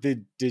however,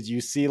 did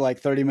you see like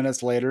 30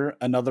 minutes later,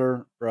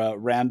 another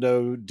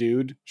rando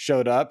dude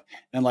showed up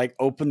and like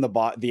opened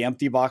the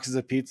empty boxes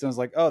of pizza and was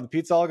like, oh, the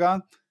pizza all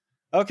gone?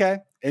 Okay.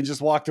 And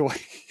just walked away.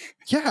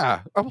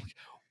 Yeah. I'm like,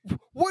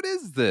 what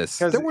is this?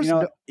 There was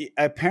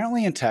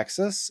apparently in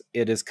Texas,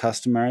 it is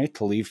customary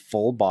to leave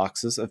full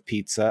boxes of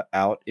pizza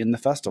out in the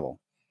festival.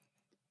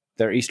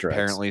 They're Easter eggs.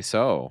 Apparently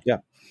so. Yeah.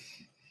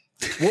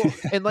 Well,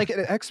 and like at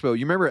Expo,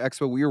 you remember at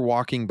Expo, we were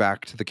walking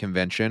back to the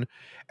convention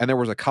and there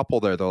was a couple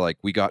there. They're like,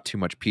 we got too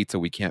much pizza.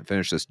 We can't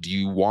finish this. Do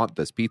you want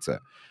this pizza?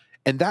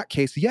 In that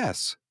case,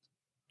 yes.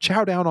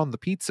 Chow down on the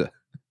pizza.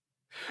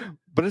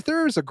 But if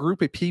there is a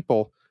group of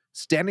people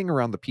standing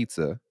around the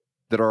pizza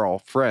that are all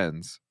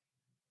friends,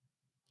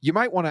 you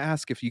might want to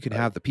ask if you can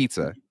have the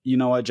pizza. You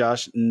know what,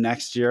 Josh?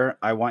 Next year,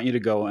 I want you to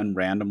go and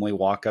randomly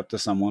walk up to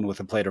someone with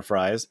a plate of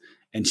fries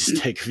and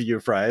just take a few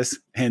fries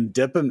and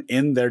dip them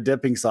in their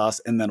dipping sauce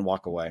and then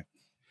walk away.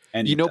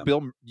 And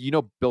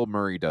Bill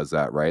Murray does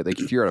that, right? Like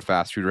if you're at a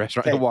fast food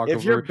restaurant, okay, and walk if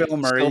over, you're Bill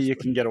Murray, you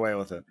can get away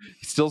with it.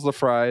 He steals the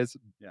fries,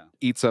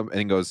 eats them,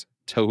 and goes,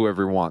 tell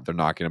whoever you want, they're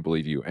not going to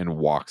believe you, and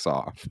walks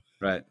off.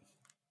 Right.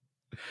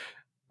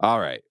 All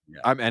right. Yeah.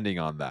 I'm ending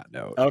on that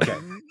note. Okay.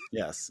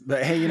 Yes.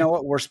 But hey, you know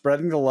what? We're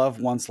spreading the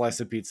love one slice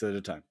of pizza at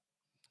a time.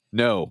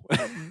 No.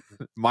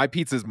 My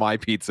pizza is my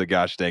pizza.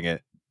 Gosh dang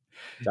it.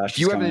 Josh, if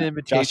you have an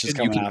invitation,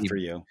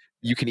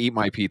 you can eat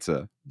my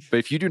pizza. But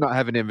if you do not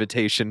have an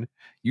invitation,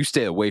 you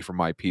stay away from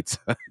my pizza.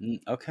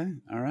 Okay.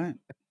 All right.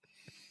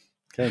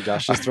 Okay.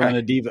 Josh is throwing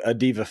a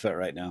diva fit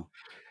right now.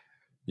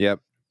 Yep.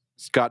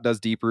 Scott does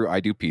Deep Brew.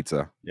 I do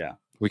pizza. Yeah.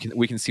 We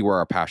can see where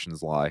our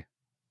passions lie.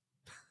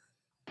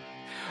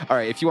 All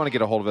right, if you want to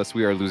get a hold of us,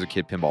 we are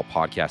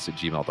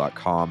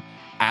loserkidpinballpodcast@gmail.com,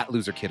 at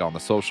loserkid on the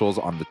socials,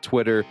 on the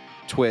Twitter,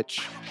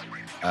 Twitch,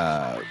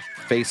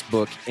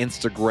 Facebook,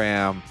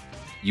 Instagram.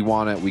 You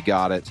want it, we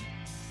got it.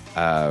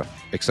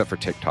 Except for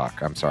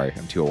TikTok. I'm sorry,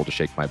 I'm too old to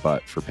shake my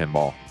butt for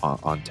pinball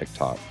on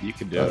TikTok. You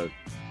can do it.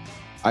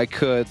 I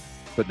could,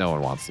 but no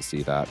one wants to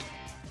see that.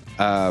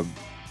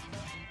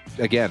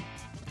 Again,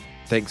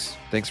 thanks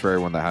for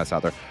everyone that has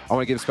out there. I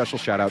want to give a special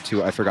shout out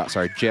to,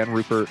 Jan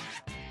Rupert.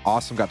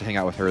 Awesome. Got to hang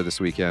out with her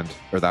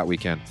that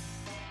weekend.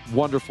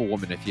 Wonderful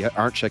woman. If you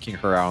aren't checking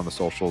her out on the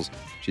socials,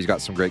 she's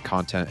got some great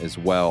content as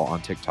well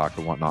on TikTok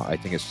and whatnot. I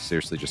think it's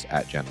seriously just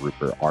at Jen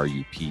Rupert,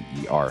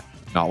 RUPER.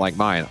 Not like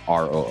mine,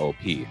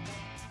 ROOP.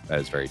 That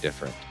is very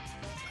different.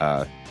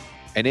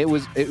 And it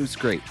was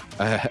great.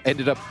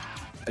 Ended up,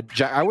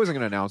 I wasn't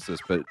going to announce this,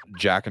 but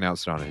Jack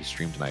announced it on his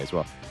stream tonight as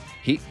well.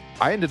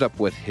 I ended up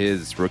with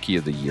his Rookie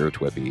of the Year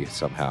Twippy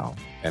somehow,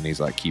 and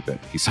he's like, keep it.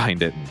 He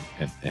signed it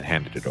and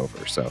handed it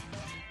over. So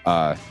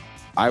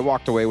I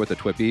walked away with a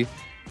Twippy,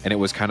 and it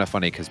was kind of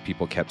funny because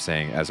people kept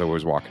saying, as I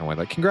was walking away,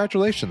 like,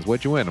 congratulations,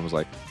 what'd you win? I was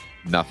like,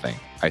 nothing.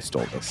 I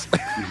stole this.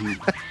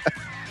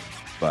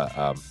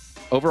 But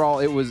overall,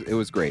 it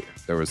was great.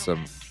 There was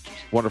some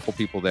wonderful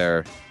people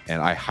there,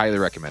 and I highly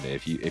recommend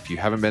it. If you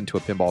haven't been to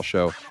a pinball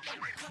show,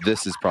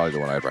 this is probably the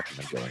one I'd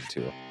recommend going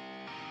to.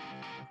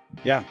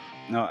 Yeah.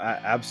 No,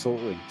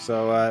 absolutely.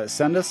 So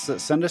send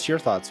us your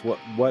thoughts.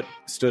 What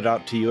stood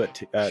out to you at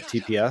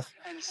TPF,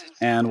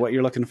 and what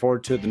you're looking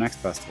forward to at the next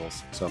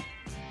festivals. So,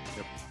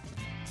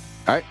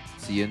 All right.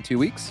 See you in 2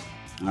 weeks.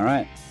 All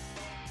right.